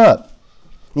 soften him up.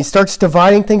 He starts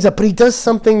dividing things up, but he does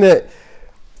something that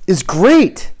is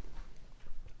great.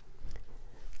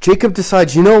 Jacob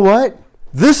decides, you know what?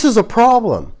 This is a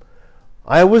problem.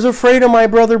 I was afraid of my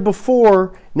brother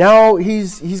before. Now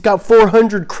he's got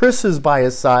 400 Chris's by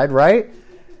his side, right?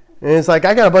 And it's like,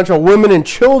 I got a bunch of women and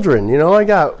children,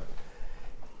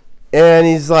 And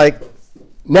he's like,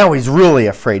 now he's really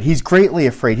afraid. He's greatly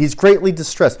afraid. He's greatly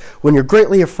distressed. When you're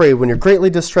greatly afraid, when you're greatly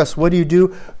distressed, what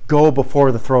do? Go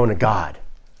before the throne of God.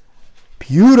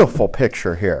 Beautiful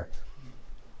picture here.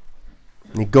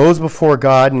 And he goes before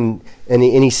God and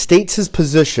he states his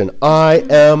position. I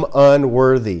am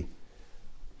unworthy.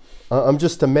 I'm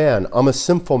just a man. I'm a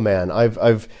sinful man.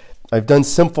 I've done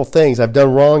sinful things. I've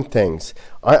done wrong things.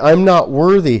 I'm not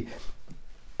worthy.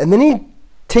 And then he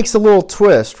takes a little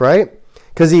twist, right?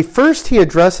 Because he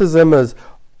addresses him as,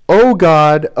 O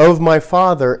God of my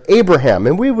father Abraham.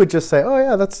 And we would just say, oh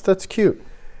yeah, that's cute.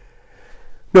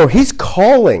 No, he's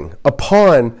calling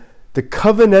upon the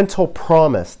covenantal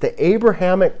promise, the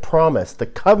Abrahamic promise, the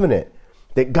covenant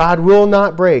that God will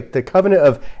not break, the covenant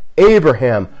of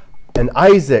Abraham and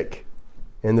Isaac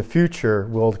in the future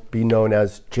will be known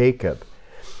as Jacob.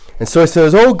 And so he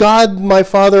says, oh God, my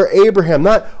father Abraham,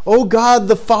 not, oh God,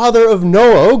 the father of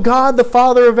Noah, oh God, the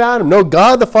father of Adam. No,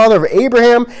 God, the father of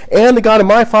Abraham and the God of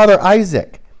my father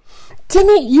Isaac.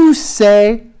 Didn't you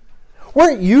say,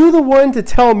 weren't you the one to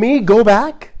tell me, go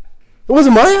back? It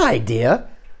wasn't my idea.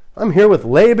 I'm here with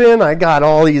Laban. I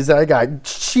got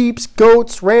sheep,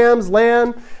 goats, rams,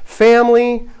 land,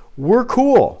 family. We're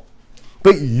cool.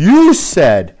 But you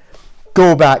said,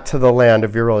 go back to the land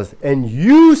of your relatives. And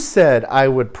you said I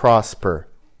would prosper.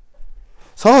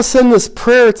 So all of a sudden this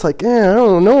prayer, it's like, I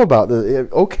don't know about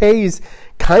this. Okay, he's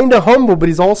kind of humble, but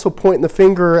he's also pointing the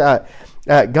finger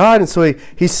at God. And so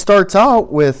he starts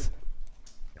out with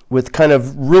kind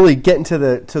of really getting to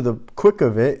the quick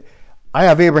of it. I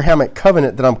have Abrahamic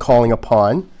covenant that I'm calling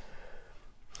upon.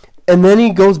 And then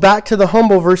he goes back to the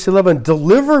humble, verse 11.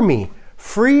 Deliver me,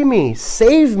 free me,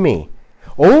 save me.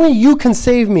 Only you can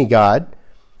save me, God.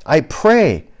 I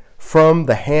pray from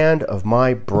the hand of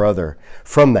my brother,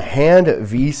 from the hand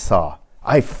of Esau.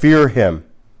 I fear him.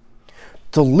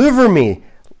 Deliver me,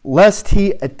 lest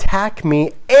he attack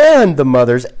me and the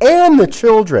mothers and the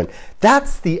children.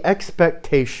 That's the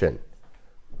expectation.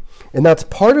 And that's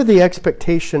part of the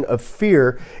expectation of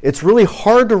fear. It's really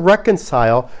hard to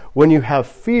reconcile when you have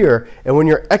fear and when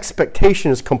your expectation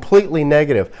is completely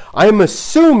negative. I'm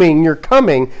assuming you're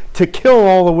coming to kill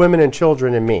all the women and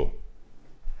children and me.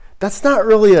 That's not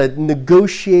really a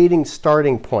negotiating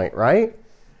starting point, right?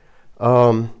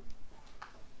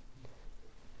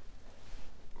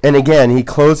 And again, he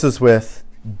closes with,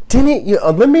 didn't you,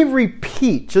 let me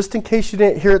repeat, just in case you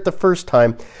didn't hear it the first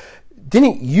time.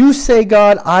 Didn't you say,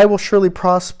 God, I will surely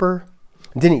prosper?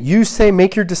 Didn't you say,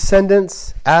 make your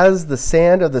descendants as the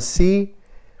sand of the sea,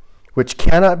 which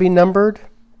cannot be numbered?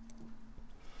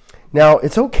 Now,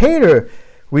 it's okay to,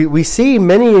 we see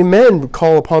many men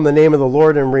call upon the name of the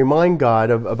Lord and remind God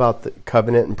about the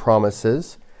covenant and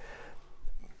promises.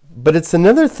 But it's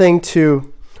another thing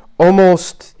to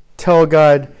almost tell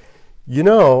God,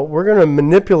 we're going to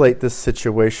manipulate this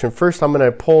situation. First, I'm going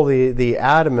to pull the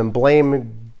Adam and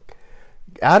blame.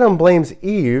 Adam blames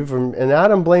Eve, and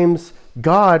Adam blames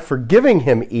God for giving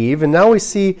him Eve. And now we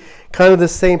see kind of the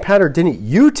same pattern. Didn't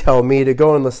you tell me to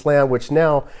go in this land, which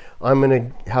now I'm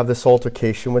going to have this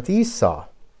altercation with Esau?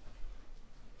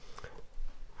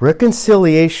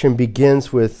 Reconciliation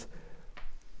begins with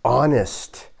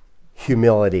honest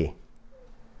humility.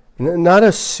 Not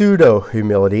a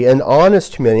pseudo-humility, an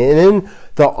honest humility. And in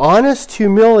the honest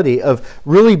humility of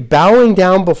really bowing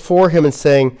down before him and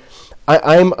saying,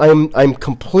 I'm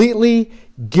completely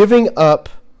giving up,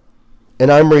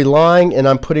 and I'm relying and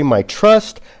I'm putting my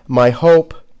trust, my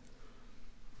hope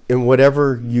in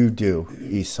whatever you do,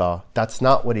 Esau. That's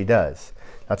not what he does.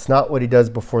 That's not what he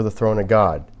does before the throne of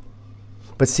God.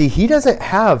 But see, he doesn't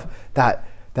have that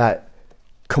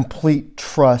complete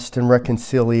trust and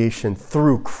reconciliation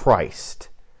through Christ.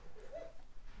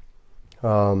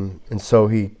 And so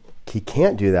he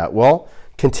can't do that. Well,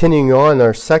 continuing on,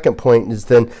 our second point is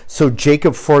then, so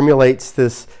Jacob formulates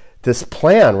this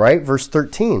plan, right? Verse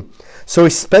 13. So he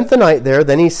spent the night there,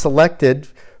 then he selected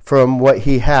from what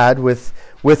he had with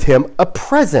him a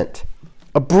present,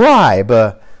 a bribe,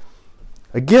 a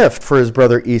gift for his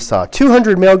brother Esau.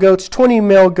 200 male goats, 20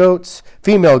 male goats,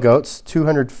 female goats,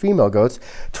 200 female goats,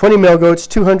 20 male goats,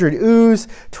 200 ewes,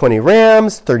 20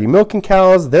 rams, 30 milking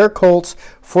cows, their colts,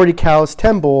 40 cows,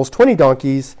 10 bulls, 20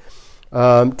 donkeys,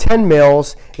 10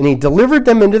 males, and he delivered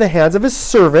them into the hands of his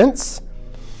servants,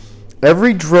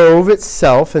 every drove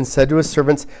itself, and said to his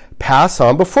servants, pass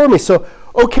on before me. So,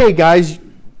 okay, guys,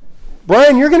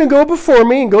 Brian, you're going to go before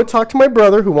me and go talk to my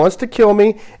brother who wants to kill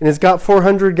me and has got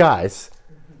 400 guys.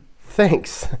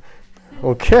 Thanks.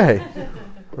 Okay.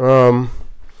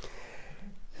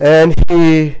 And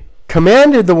he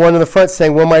commanded the one in the front,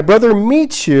 saying, when my brother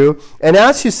meets you and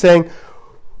asks you, saying,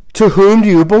 to whom do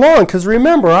you belong? Because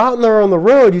remember, out there on the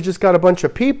road, you just got a bunch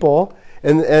of people.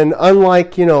 And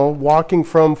unlike, walking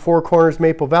from Four Corners,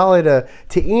 Maple Valley to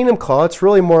Enumclaw, it's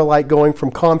really more like going from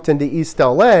Compton to East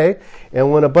LA.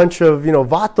 And when a bunch of,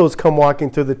 Vatos come walking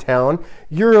through the town,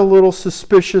 you're a little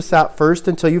suspicious at first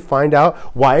until you find out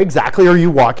why exactly are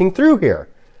you walking through here.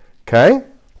 Okay?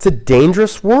 It's a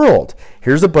dangerous world.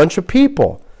 Here's a bunch of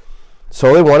people.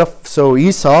 So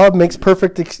Esau makes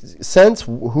perfect sense.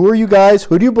 Who are you guys?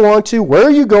 Who do you belong to? Where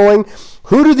are you going?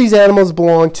 Who do these animals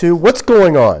belong to? What's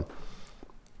going on?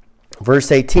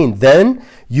 Verse 18, then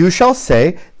you shall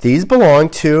say, these belong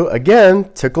to,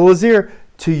 again, tickle his ear,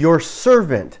 to your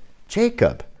servant,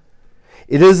 Jacob.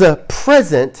 It is a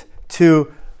present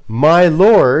to my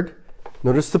Lord.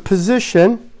 Notice the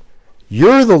position.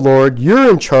 You're the Lord. You're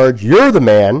in charge. You're the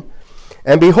man.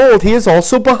 And behold, he is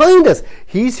also behind us.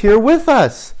 He's here with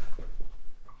us.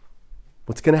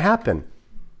 What's going to happen?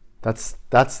 It's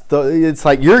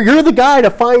like you're the guy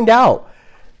to find out.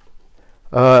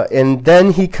 And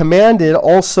then he commanded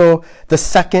also the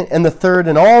second and the third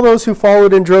and all those who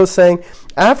followed in droves, saying,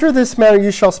 after this manner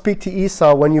you shall speak to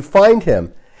Esau when you find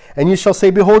him. And you shall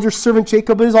say, behold, your servant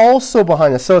Jacob is also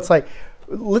behind us. So it's like,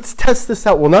 let's test this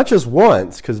out. Well, not just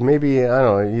once, because maybe, I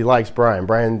don't know, he likes Brian.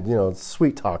 Brian,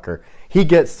 sweet talker. He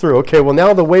gets through. Okay, well,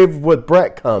 now the wave with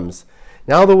Brett comes.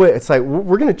 Now it's like,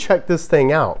 we're going to check this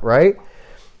thing out, right?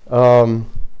 So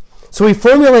he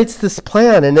formulates this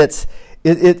plan, and it's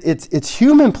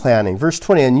human planning. Verse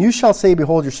 20, and you shall say,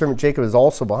 behold, your servant Jacob is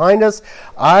also behind us.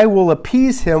 I will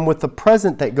appease him with the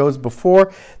present that goes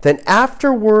before. Then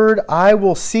afterward I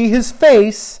will see his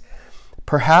face.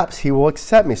 Perhaps he will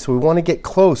accept me. So we want to get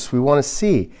close. We want to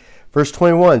see. Verse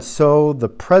 21, so the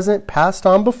present passed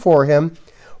on before him,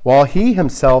 while he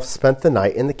himself spent the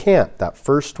night in the camp. That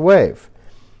first wave.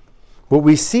 What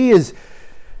we see is,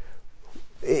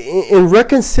 in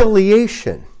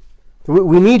reconciliation,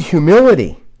 we need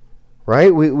humility, right?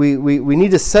 We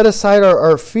need to set aside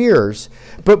our fears,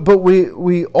 but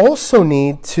we also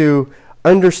need to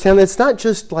understand that it's not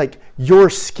just like your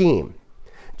scheme.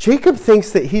 Jacob thinks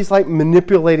that he's like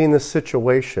manipulating the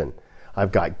situation.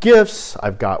 I've got gifts,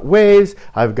 I've got waves,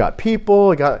 I've got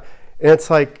people, and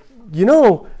it's like,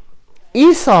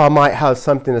 Esau might have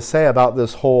something to say about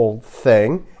this whole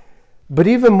thing, but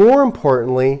even more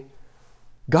importantly,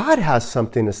 God has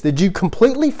something to say. Did you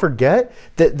completely forget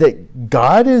that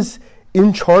God is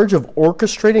in charge of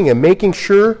orchestrating and making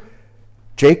sure,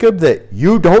 Jacob, that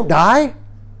you don't die?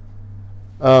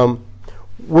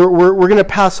 We're going to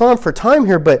pass on for time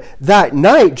here, but that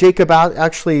night, Jacob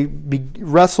actually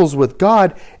wrestles with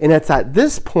God, and it's at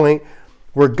this point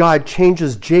where God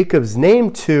changes Jacob's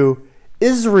name to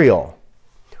Israel,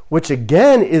 which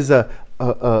again is a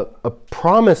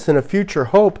promise and a future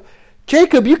hope.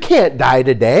 Jacob, you can't die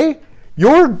today.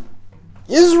 You're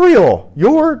Israel.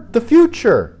 You're the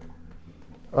future.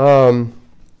 But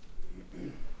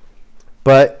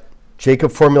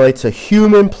Jacob formulates a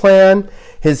human plan.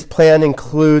 His plan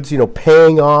includes,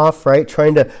 paying off, right?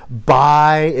 Trying to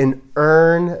buy and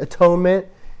earn atonement.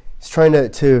 He's trying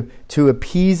to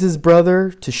appease his brother,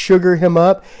 to sugar him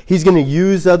up. He's going to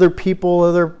use other people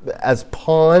as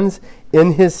pawns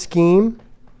in his scheme.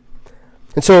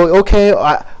 And so, okay,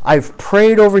 I've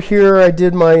prayed over here. I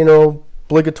did my,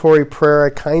 obligatory prayer. I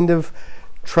kind of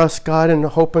trust God and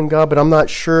hope in God, but I'm not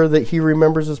sure that he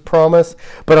remembers his promise.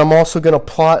 But I'm also going to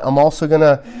plot. I'm also going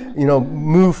to,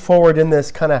 move forward in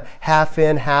this kind of half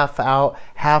in, half out.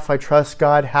 Half I trust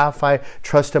God, half I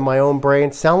trust in my own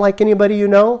brain. Sound like anybody you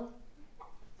know?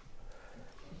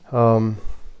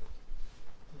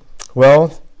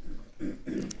 Well,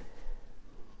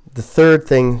 the third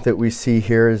thing that we see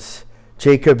here is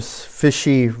Jacob's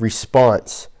fishy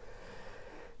response.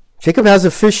 Jacob has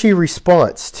a fishy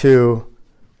response to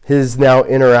his now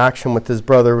interaction with his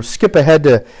brother. We'll skip ahead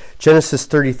to Genesis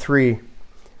 33.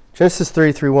 Genesis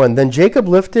 33:1. Then Jacob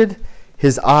lifted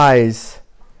his eyes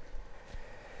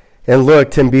and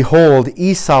looked, and behold,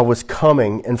 Esau was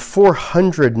coming, and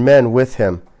 400 men with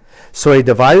him. So he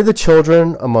divided the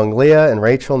children among Leah and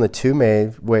Rachel and the two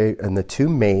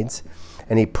maids,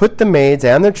 and he put the maids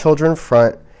and their children in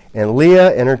front, and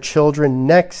Leah and her children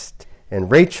next,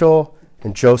 and Rachel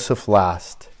and Joseph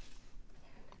last.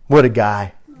 What a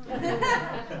guy.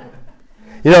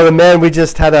 The man, we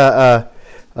just had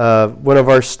one of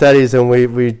our studies, and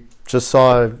we just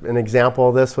saw an example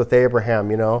of this with Abraham,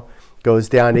 goes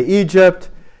down to Egypt.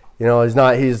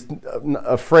 He's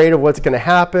afraid of what's going to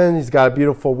happen. He's got a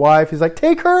beautiful wife. He's like,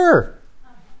 take her.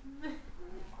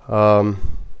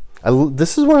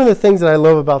 This is one of the things that I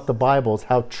love about the Bible, is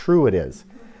how true it is.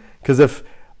 Because if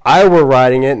I were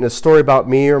writing it and a story about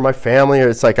me or my family,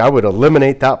 it's like I would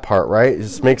eliminate that part, right? It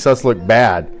just makes us look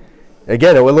bad.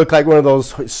 Again, it would look like one of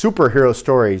those superhero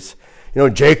stories.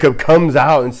 Jacob comes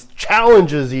out and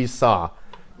challenges Esau.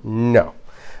 No.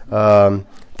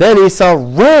 Then Esau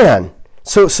ran.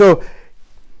 So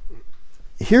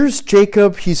here's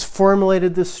Jacob. He's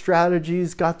formulated this strategy.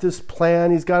 He's got this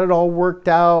plan. He's got it all worked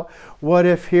out. What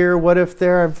if here? What if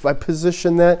there? I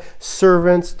position that.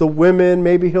 Servants, the women,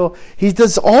 maybe he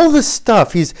does all this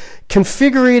stuff. He's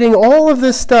configuring all of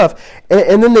this stuff.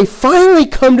 And then they finally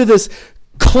come to this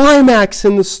climax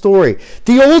in the story.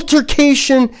 The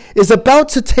altercation is about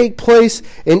to take place,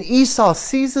 and Esau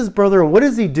sees his brother, and what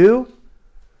does he do?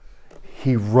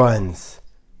 He runs.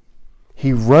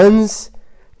 He runs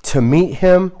to meet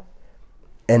him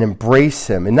and embrace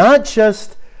him. And not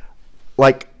just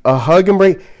like a hug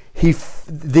embrace.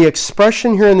 The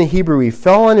expression here in the Hebrew, he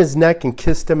fell on his neck and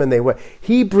kissed him, and they went.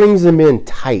 He brings him in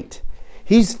tight.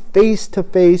 He's face to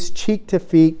face, cheek to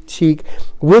cheek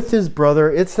with his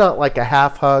brother. It's not like a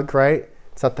half hug, right?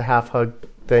 It's not the half hug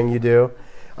thing you do.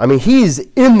 I mean, he's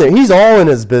in there. He's all in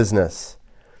his business.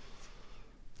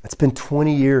 It's been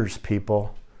 20 years,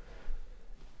 people.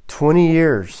 20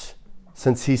 years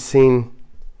since he's seen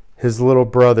his little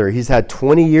brother. He's had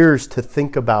 20 years to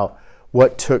think about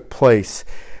what took place.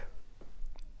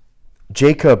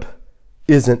 Jacob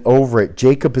isn't over it.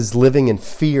 Jacob is living in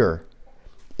fear.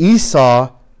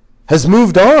 Esau has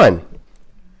moved on.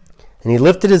 And he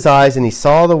lifted his eyes and he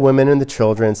saw the women and the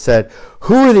children and said,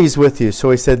 "Who are these with you?" So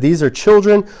he said, "These are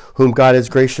children whom God has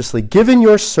graciously given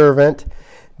your servant."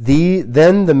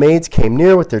 Then the maids came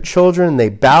near with their children and they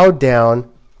bowed down.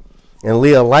 And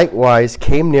Leah likewise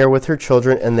came near with her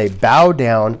children and they bowed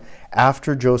down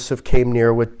after Joseph came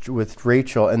near with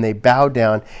Rachel, and they bowed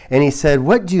down. And he said,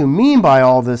 "What do you mean by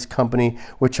all this company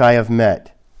which I have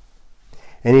met?"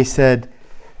 And he said,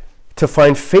 "To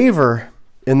find favor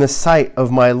in the sight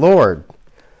of my Lord."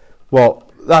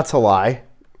 Well, that's a lie,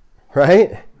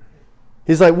 right?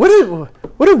 He's like, what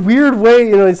a weird way,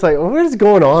 he's like, what is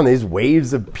going on? These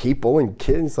waves of people and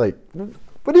kids. He's like,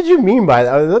 what did you mean by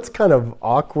that? That's kind of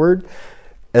awkward.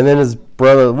 And then his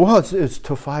brother, well, it's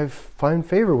to find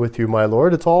favor with you, my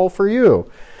Lord. It's all for you.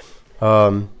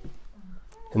 And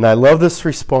I love this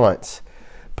response.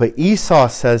 But Esau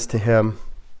says to him,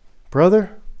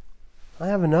 "Brother, I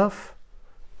have enough.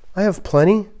 I have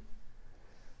plenty.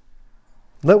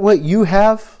 Let what you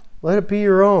have, let it be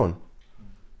your own.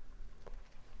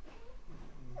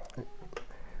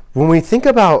 When we think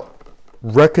about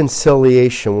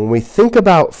reconciliation, when we think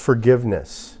about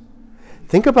forgiveness,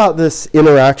 think about this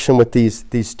interaction with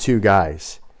these two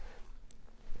guys.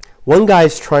 One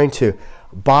guy's trying to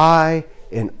buy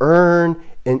and earn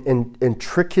and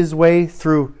trick his way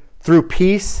through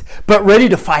peace, but ready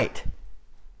to fight.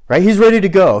 Right? He's ready to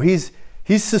go. He's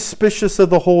suspicious of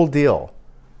the whole deal.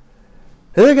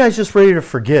 The other guy's just ready to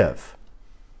forgive.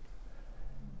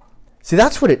 See,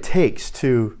 that's what it takes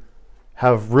to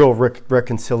have real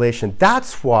reconciliation.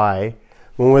 That's why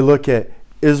when we look at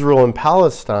Israel and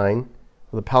Palestine,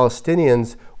 the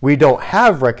Palestinians, we don't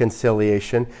have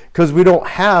reconciliation because we don't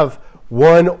have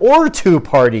one or two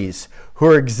parties who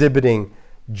are exhibiting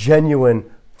genuine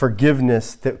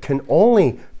forgiveness that can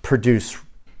only produce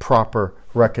proper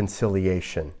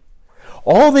reconciliation.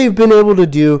 All they've been able to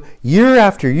do year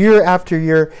after year after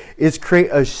year is create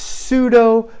a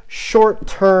pseudo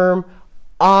short-term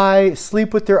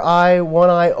sleep with their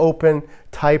one eye open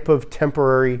type of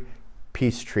temporary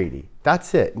peace treaty.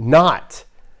 That's it. Not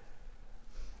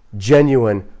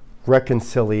genuine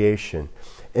reconciliation.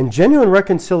 And genuine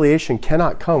reconciliation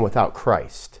cannot come without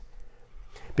Christ.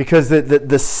 Because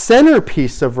the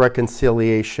centerpiece of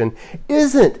reconciliation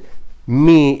isn't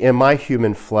me and my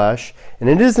human flesh, and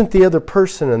it isn't the other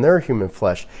person and their human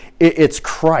flesh. It's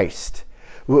Christ.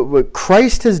 What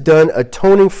Christ has done,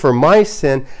 atoning for my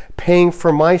sin, paying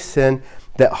for my sin,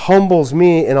 that humbles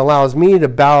me and allows me to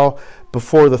bow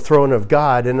before the throne of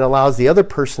God, and allows the other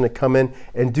person to come in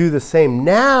and do the same.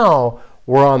 Now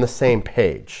we're on the same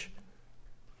page.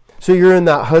 So you're in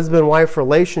that husband-wife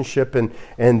relationship,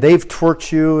 and they've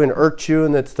tortured you and irked you,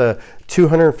 and it's the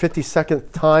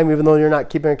 252nd time, even though you're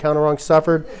not keeping account of wrong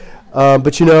suffered.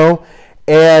 But you know,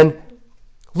 and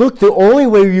look, the only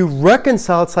way you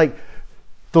reconcile, it's like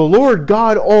the Lord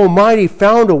God Almighty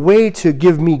found a way to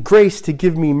give me grace, to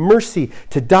give me mercy,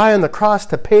 to die on the cross,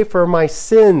 to pay for my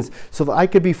sins so that I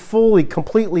could be fully,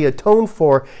 completely atoned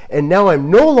for. And now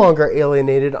I'm no longer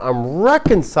alienated. I'm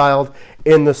reconciled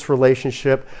in this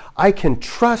relationship. I can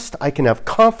trust, I can have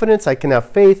confidence, I can have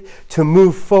faith to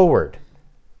move forward.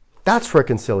 That's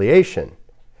reconciliation.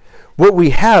 What we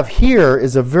have here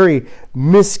is a very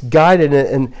misguided,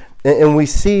 and we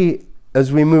see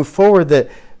as we move forward that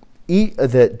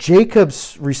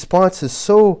Jacob's response is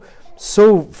so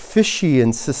fishy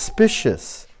and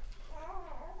suspicious.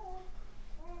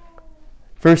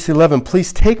 Verse 11,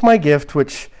 please take my gift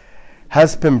which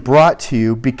has been brought to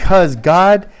you, because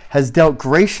God has dealt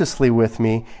graciously with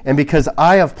me, and because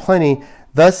I have plenty.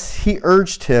 Thus he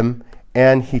urged him,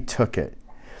 and he took it.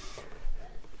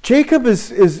 Jacob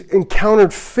is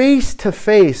encountered face to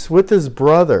face with his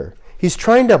brother. He's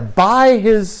trying to buy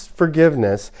his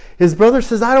forgiveness. His brother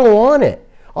says, I don't want it.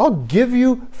 I'll give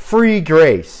you free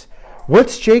grace.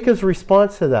 What's Jacob's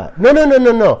response to that?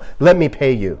 No. Let me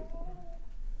pay you.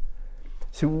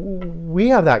 See, we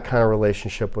have that kind of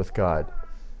relationship with God,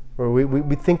 where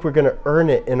we think we're going to earn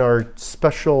it in our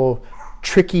special,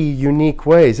 tricky, unique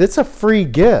ways. It's a free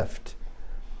gift.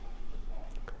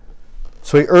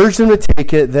 So he urged him to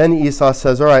take it. Then Esau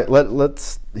says, all right,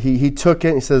 let's. He took it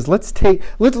and he says, let's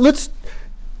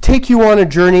take you on a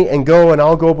journey and go, and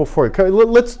I'll go before you.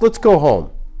 Let's go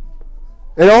home.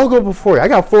 And I'll go before you. I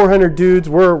got 400 dudes.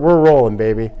 We're rolling,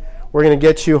 baby. We're going to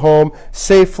get you home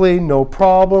safely, no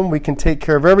problem. We can take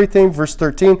care of everything. Verse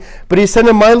 13. But he said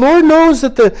to him, my Lord knows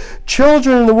that the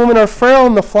children and the women are frail,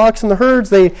 and the flocks and the herds,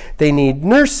 they need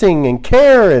nursing and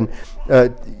care, and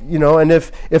and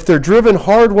if they're driven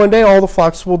hard one day, all the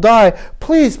flocks will die.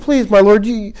 Please, my Lord,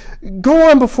 you go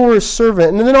on before his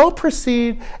servant, and then I'll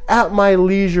proceed at my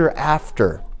leisure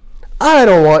after. I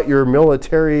don't want your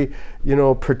military,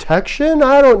 protection.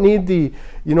 I don't need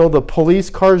the police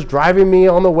cars driving me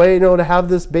on the way, to have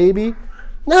this baby.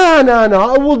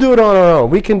 No. We'll do it on our own.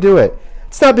 We can do it.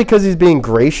 It's not because he's being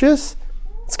gracious.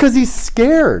 It's because he's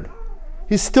scared.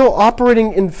 He's still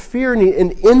operating in fear,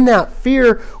 and in that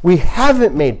fear, we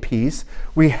haven't made peace.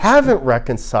 We haven't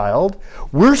reconciled.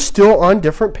 We're still on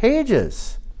different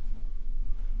pages.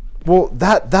 Well,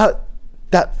 that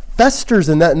festers,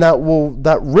 and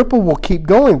that ripple will keep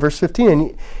going. Verse 15,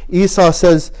 and Esau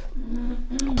says,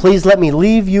 please let me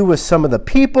leave you with some of the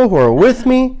people who are with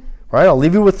me. Right? I'll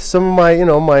leave you with some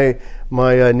of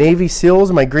my Navy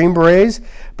SEALs, my Green Berets.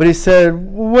 But he said,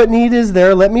 what need is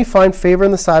there? Let me find favor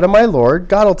in the sight of my Lord.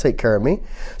 God will take care of me.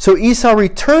 So Esau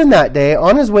returned that day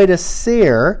on his way to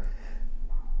Seir,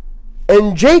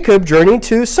 and Jacob journeyed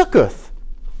to Succoth.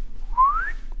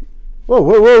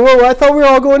 Whoa. I thought we were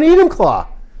all going to Edom Claw.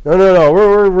 No.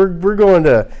 We're going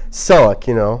to Selach,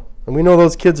 And we know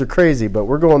those kids are crazy, but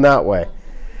we're going that way.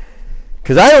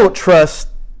 Because I don't trust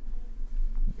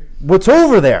what's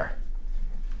over there.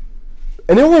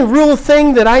 And the only real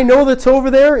thing that I know that's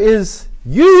over there is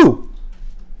you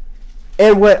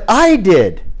and what I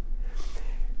did.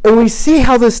 And we see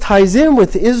how this ties in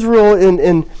with Israel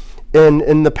and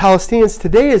the Palestinians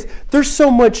today is there's so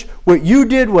much what you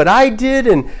did, what I did,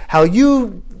 and how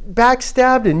you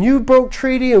backstabbed and you broke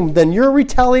treaty and then your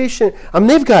retaliation. I mean,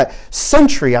 they've got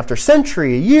century after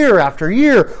century, year after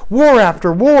year, war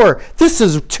after war. This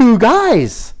is two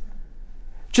guys.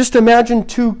 Just imagine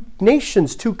two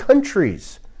nations, two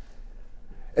countries.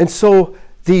 And so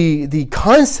the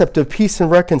concept of peace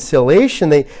and reconciliation,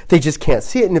 they just can't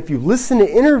see it. And if you listen to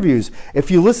interviews,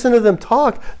 if you listen to them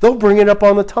talk, they'll bring it up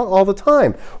all the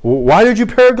time. Well, why did you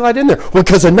paraglide in there? Well,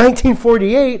 because of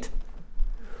 1948.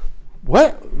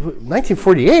 What?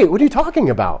 1948? What are you talking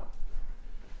about?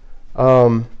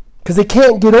 Because they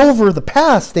can't get over the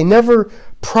past. They never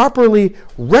properly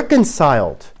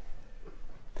reconciled.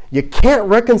 You can't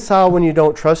reconcile when you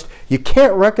don't trust. You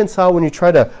can't reconcile when you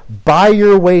try to buy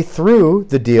your way through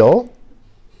the deal.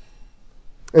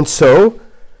 And so,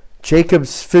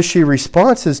 Jacob's fishy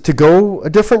response is to go a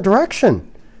different direction,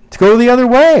 to go the other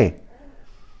way.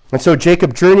 And so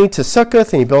Jacob journeyed to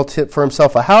Succoth, and he built for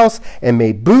himself a house and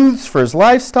made booths for his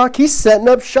livestock. He's setting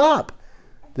up shop.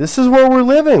 This is where we're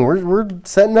living. We're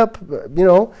setting up,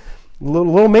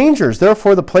 little mangers.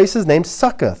 Therefore, the place is named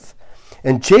Succoth.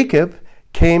 And Jacob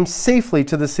came safely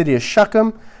to the city of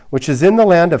Shechem, which is in the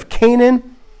land of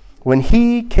Canaan. When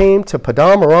he came to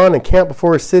Padam Aram and camped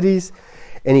before his cities,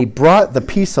 and he brought the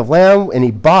piece of land, and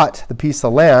he bought the piece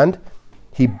of land.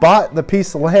 He bought the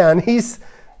piece of land.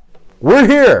 We're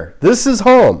here. This is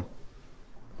home.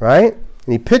 Right?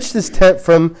 And he pitched his tent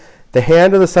from the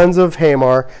hand of the sons of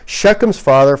Hamor, Shechem's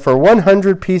father, for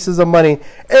 100 pieces of money.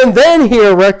 And then he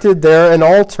erected there an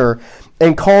altar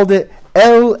and called it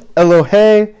El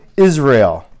Elohe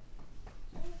Israel,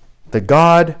 the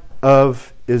God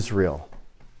of Israel.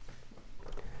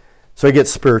 So he gets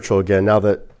spiritual again now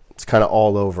that it's kind of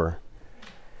all over.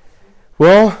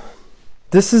 Well,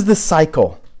 this is the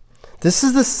cycle. This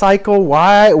is the cycle.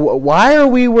 Why are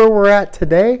we where we're at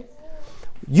today?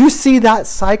 You see that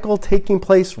cycle taking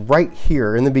place right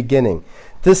here in the beginning.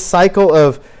 This cycle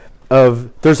of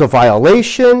there's a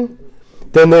violation,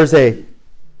 then there's a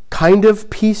kind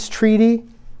of peace treaty,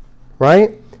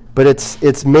 right? But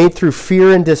it's made through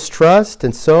fear and distrust,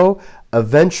 and so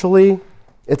eventually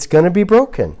it's going to be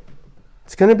broken.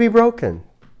 It's going to be broken.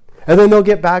 And then they'll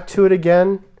get back to it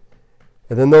again,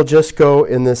 and then they'll just go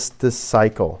in this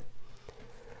cycle.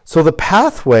 So the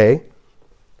pathway,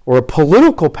 or a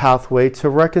political pathway to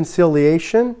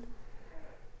reconciliation,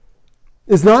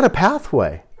 is not a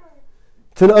pathway.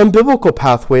 It's an unbiblical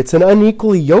pathway. It's an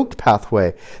unequally yoked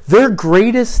pathway. Their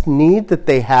greatest need that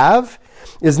they have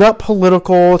is not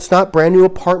political. It's not brand new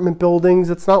apartment buildings.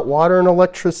 It's not water and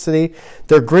electricity.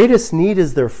 Their greatest need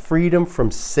is their freedom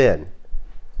from sin.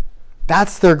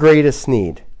 That's their greatest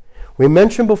need. We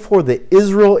mentioned before that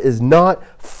Israel is not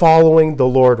following the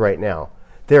Lord right now.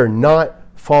 They're not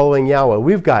following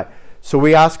Yahweh. So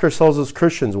we ask ourselves as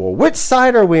Christians, well, which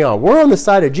side are we on? We're on the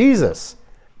side of Jesus.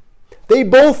 They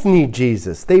both need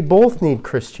Jesus. They both need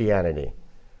Christianity.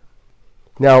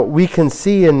 Now, we can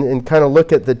see and kind of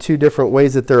look at the two different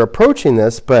ways that they're approaching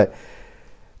this, but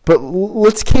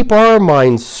let's keep our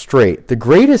minds straight. The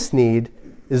greatest need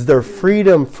is their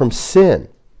freedom from sin.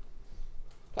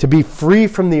 To be free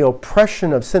from the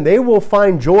oppression of sin. They will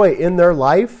find joy in their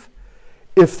life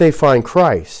if they find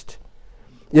Christ,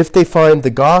 if they find the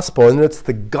gospel. And it's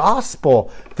the gospel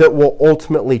that will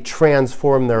ultimately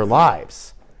transform their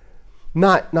lives.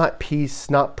 Not peace,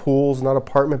 not pools, not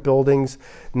apartment buildings,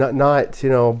 not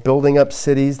building up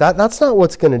cities. That's not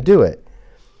what's going to do it.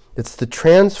 It's the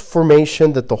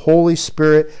transformation that the Holy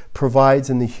Spirit provides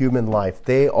in the human life.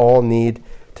 They all need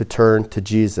to turn to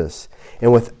Jesus.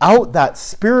 And without that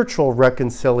spiritual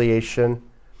reconciliation,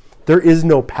 there is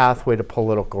no pathway to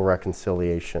political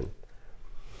reconciliation.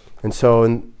 And so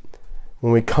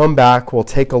when we come back, we'll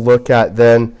take a look at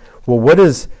then, well, what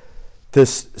does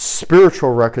this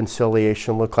spiritual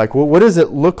reconciliation look like? Well, what does it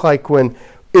look like when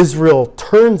Israel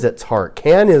turns its heart?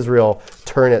 Can Israel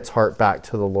turn its heart back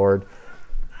to the Lord?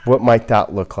 What might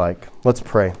that look like? Let's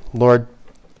pray. Lord,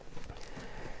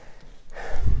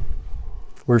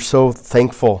 we're so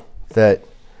thankful that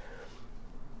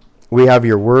we have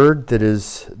your word that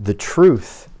is the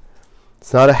truth.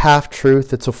 It's not a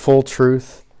half-truth, it's a full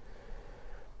truth.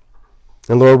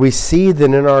 And Lord, we see that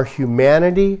in our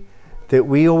humanity that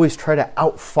we always try to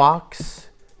outfox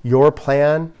your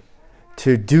plan,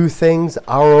 to do things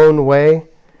our own way,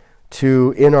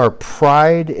 to, in our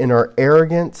pride, in our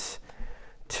arrogance,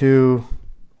 to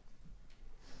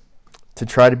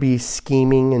try to be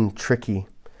scheming and tricky.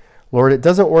 Lord, it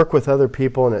doesn't work with other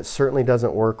people, and it certainly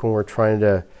doesn't work when we're trying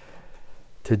to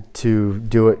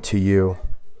do it to you.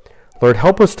 Lord,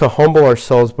 help us to humble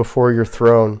ourselves before your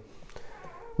throne.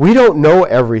 We don't know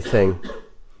everything.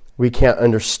 We can't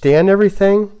understand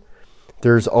everything.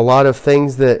 There's a lot of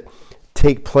things that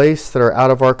take place that are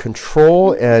out of our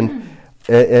control and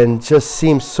just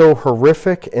seem so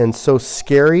horrific and so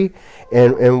scary,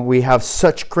 and we have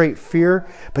such great fear.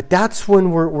 But that's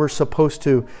when we're supposed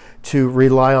to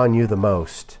rely on you the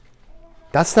most.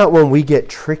 That's not when we get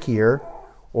trickier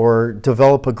or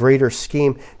develop a greater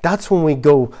scheme. That's when we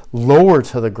go lower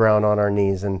to the ground on our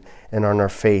knees and on our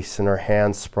face and our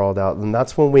hands sprawled out. And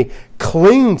that's when we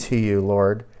cling to you,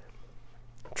 Lord,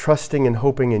 trusting and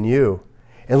hoping in you.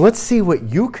 And let's see what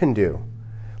you can do.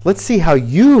 Let's see how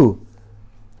you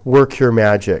work your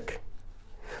magic.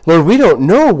 Lord, we don't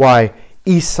know why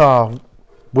Esau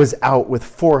was out with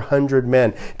 400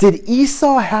 men. Did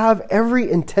Esau have every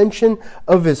intention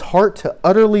of his heart to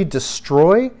utterly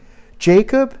destroy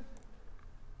Jacob?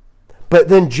 But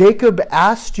then Jacob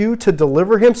asked you to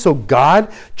deliver him, so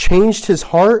God changed his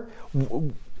heart?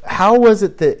 How was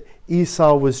it that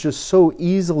Esau was just so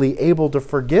easily able to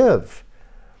forgive?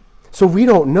 So we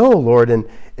don't know, Lord,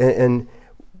 and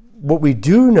what we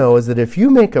do know is that if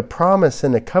you make a promise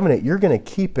in a covenant, you're going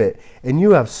to keep it. And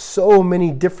you have so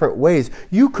many different ways.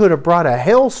 You could have brought a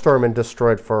hailstorm and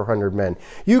destroyed 400 men.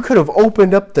 You could have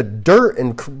opened up the dirt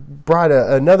and brought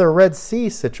another Red Sea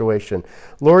situation.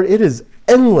 Lord, it is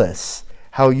endless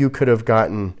how you could have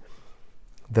gotten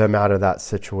them out of that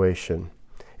situation.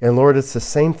 And Lord, it's the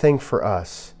same thing for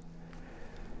us.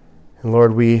 And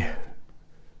Lord, we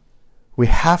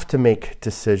have to make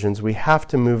decisions. We have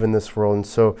to move in this world. And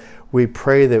so we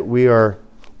pray that we are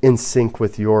in sync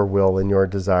with your will and your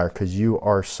desire, because you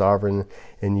are sovereign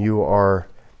and you are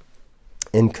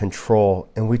in control,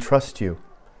 and we trust you.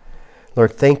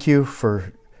 Lord, thank you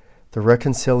for the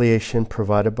reconciliation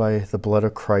provided by the blood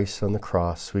of Christ on the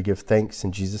cross. We give thanks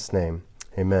in Jesus' name.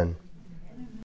 Amen.